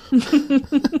has.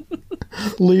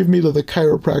 Leave me to the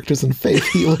chiropractors and faith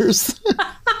healers.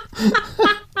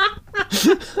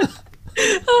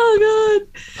 Oh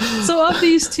God! So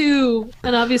these two,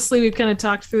 and obviously we've kind of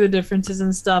talked through the differences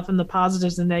and stuff and the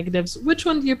positives and negatives. Which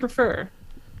one do you prefer?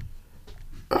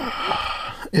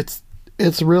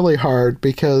 It's really hard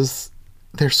because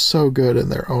they're so good in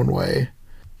their own way.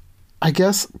 I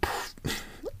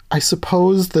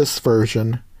suppose this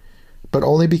version, but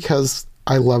only because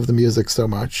I love the music so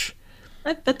much.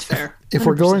 That's fair. If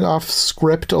we're going off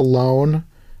script alone,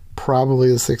 probably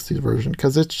the 60s version,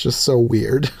 because it's just so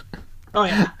weird. Oh,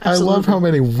 yeah. Absolutely. I love how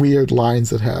many weird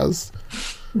lines it has.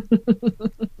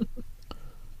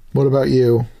 What about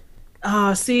you?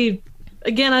 See,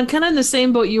 again, I'm kind of in the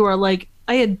same boat you are. Like,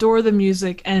 I adore the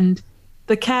music, and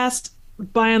the cast,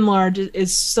 by and large,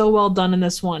 is so well done in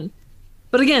this one.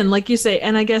 But again, like you say,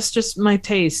 and I guess just my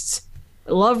tastes.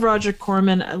 I love Roger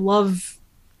Corman. I love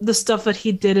the stuff that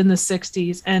he did in the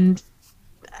 60s. And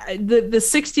the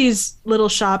 60s Little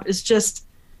Shop is just...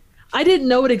 I didn't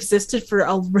know it existed for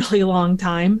a really long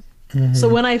time. Mm-hmm. So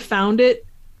when I found it,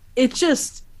 it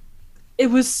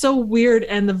was so weird.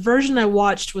 And the version I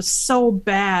watched was so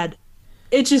bad.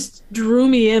 It just drew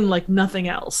me in like nothing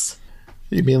else.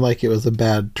 You mean like it was a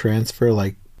bad transfer?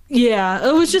 Like, yeah,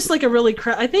 it was just like a really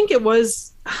I think it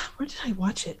was... Where did I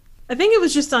watch it? I think it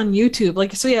was just on YouTube.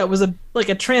 Like, so yeah, it was a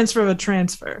transfer of a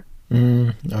transfer.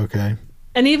 Okay.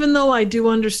 And even though I do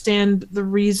understand the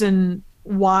reason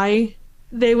why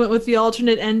they went with the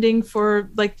alternate ending for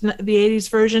like the 80s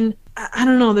version, I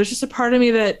don't know. There's just a part of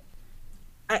me that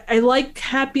I like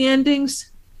happy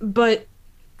endings, but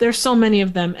there's so many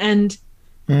of them. And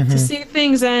to see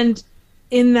things end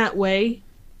in that way,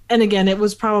 and again, it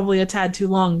was probably a tad too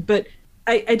long, but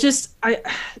I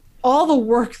all the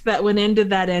work that went into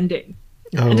that ending,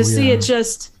 and to see it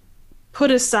just put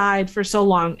aside for so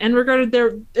long, and regarded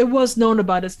it was known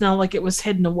about. It's not like it was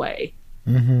hidden away.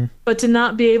 But to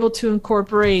not be able to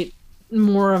incorporate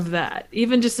more of that,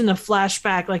 even just in a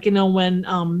flashback, like, you know, when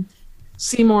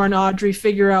Seymour and Audrey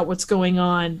figure out what's going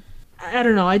on. I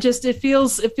don't know. It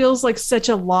feels like such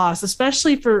a loss,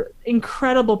 especially for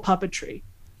incredible puppetry.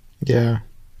 Yeah.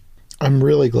 I'm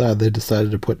really glad they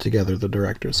decided to put together the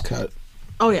director's cut.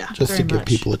 Oh, yeah. Just to give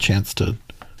people a chance to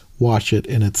watch it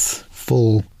in its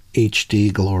full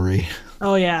HD glory.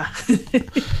 Oh, yeah.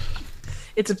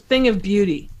 It's a thing of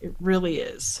beauty. It really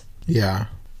is. Yeah.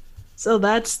 So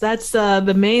that's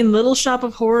the main Little Shop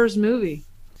of Horrors movie.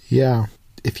 Yeah.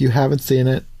 If you haven't seen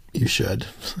it, you should.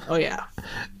 Oh, yeah.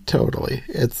 Totally.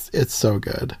 It's so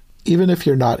good. Even if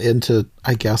you're not into,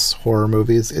 I guess, horror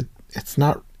movies, it's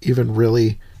not even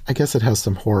really... I guess it has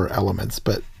some horror elements,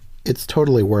 but it's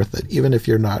totally worth it, even if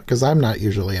you're not, because I'm not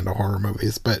usually into horror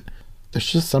movies, but there's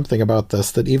just something about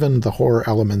this that even the horror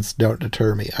elements don't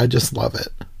deter me. I just love it.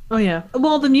 Oh, yeah.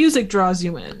 Well, the music draws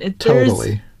you in.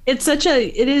 Totally. It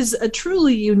is a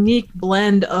truly unique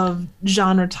blend of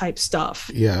genre type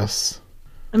stuff. Yes.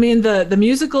 I mean, the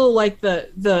musical, like the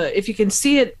if you can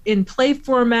see it in play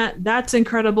format, that's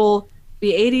incredible.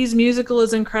 The 80s musical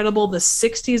is incredible. The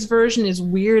 60s version is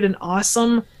weird and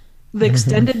awesome. The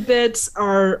extended bits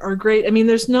are great. I mean,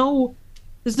 there's no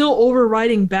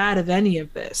overriding bad of any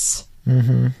of this.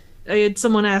 I had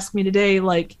someone ask me today,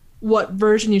 like, what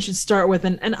version you should start with.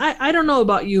 And I don't know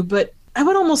about you, but I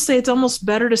would almost say it's almost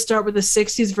better to start with the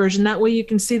 60s version. That way you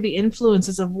can see the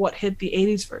influences of what hit the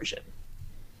 80s version.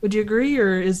 Would you agree,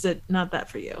 or is it not that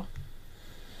for you?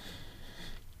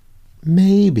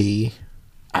 Maybe.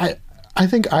 I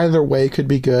think either way could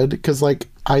be good, because, like,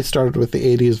 I started with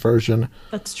the 80s version.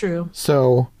 That's true.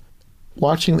 So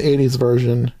watching the 80s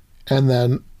version and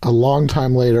then a long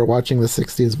time later watching the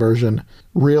 60s version,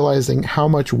 realizing how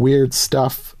much weird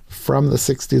stuff from the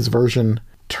 60s version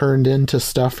turned into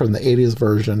stuff from the 80s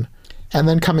version, and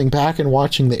then coming back and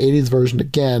watching the 80s version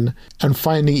again and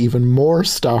finding even more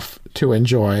stuff to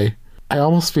enjoy, I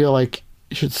almost feel like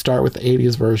you should start with the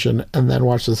 80s version and then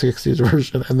watch the 60s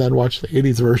version and then watch the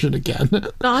 80s version again.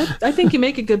 No, I think you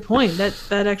make a good point. That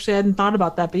actually I hadn't thought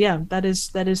about that, but yeah, that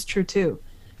is true too.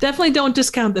 Definitely don't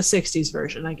discount the 60s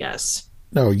version, I guess.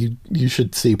 No, you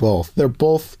should see both. They're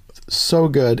both so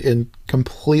good in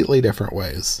completely different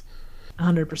ways.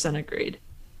 100% agreed.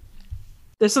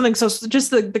 There's something, so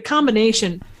just the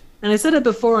combination, and I said it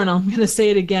before and I'm going to say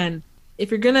it again. If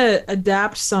you're going to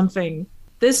adapt something,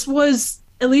 this was,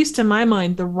 at least to my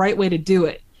mind, the right way to do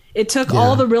it. It took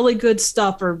all the really good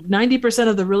stuff, or 90%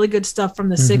 of the really good stuff from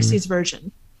the 60s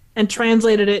version, and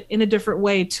translated it in a different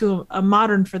way to a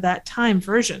modern for that time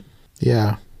version.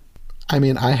 Yeah. I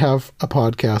mean, I have a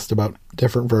podcast about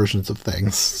different versions of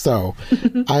things. So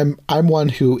I'm one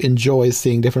who enjoys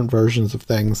seeing different versions of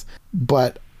things,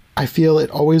 but I feel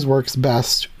it always works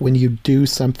best when you do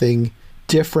something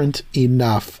different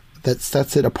enough that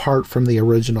sets it apart from the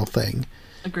original thing.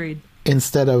 Agreed.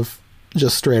 Instead of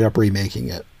just straight up remaking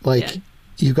it. Like, Yeah.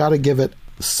 you got to give it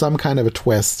some kind of a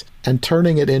twist, and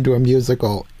turning it into a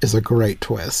musical is a great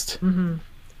twist. Mm-hmm.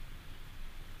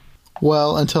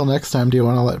 Well, until next time, do you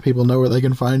want to let people know where they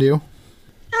can find you?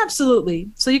 Absolutely.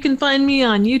 So you can find me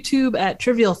on YouTube at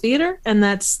Trivial Theater, and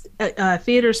that's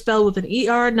theater spelled with an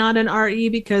ER, not an RE,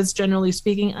 because generally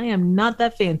speaking, I am not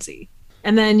that fancy.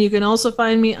 And then you can also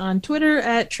find me on Twitter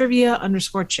at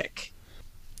trivia_chick.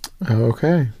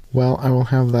 Okay. Well, I will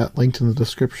have that linked in the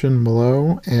description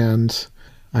below, and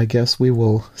I guess we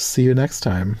will see you next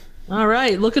time. All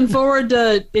right. Looking forward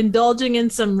to indulging in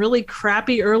some really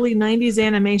crappy early 90s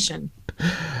animation.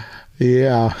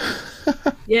 Yeah.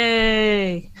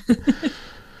 Yay.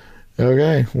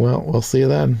 Okay. Well, we'll see you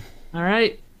then. All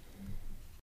right.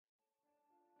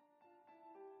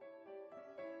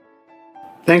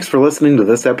 Thanks for listening to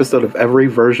this episode of Every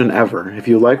Version Ever. If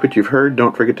you like what you've heard,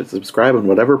 don't forget to subscribe on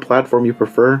whatever platform you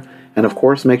prefer, and of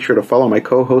course make sure to follow my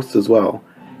co-hosts as well.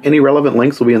 Any relevant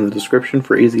links will be in the description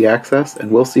for easy access,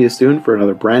 and we'll see you soon for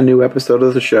another brand new episode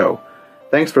of the show.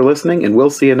 Thanks for listening, and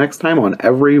we'll see you next time on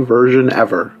Every Version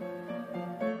Ever.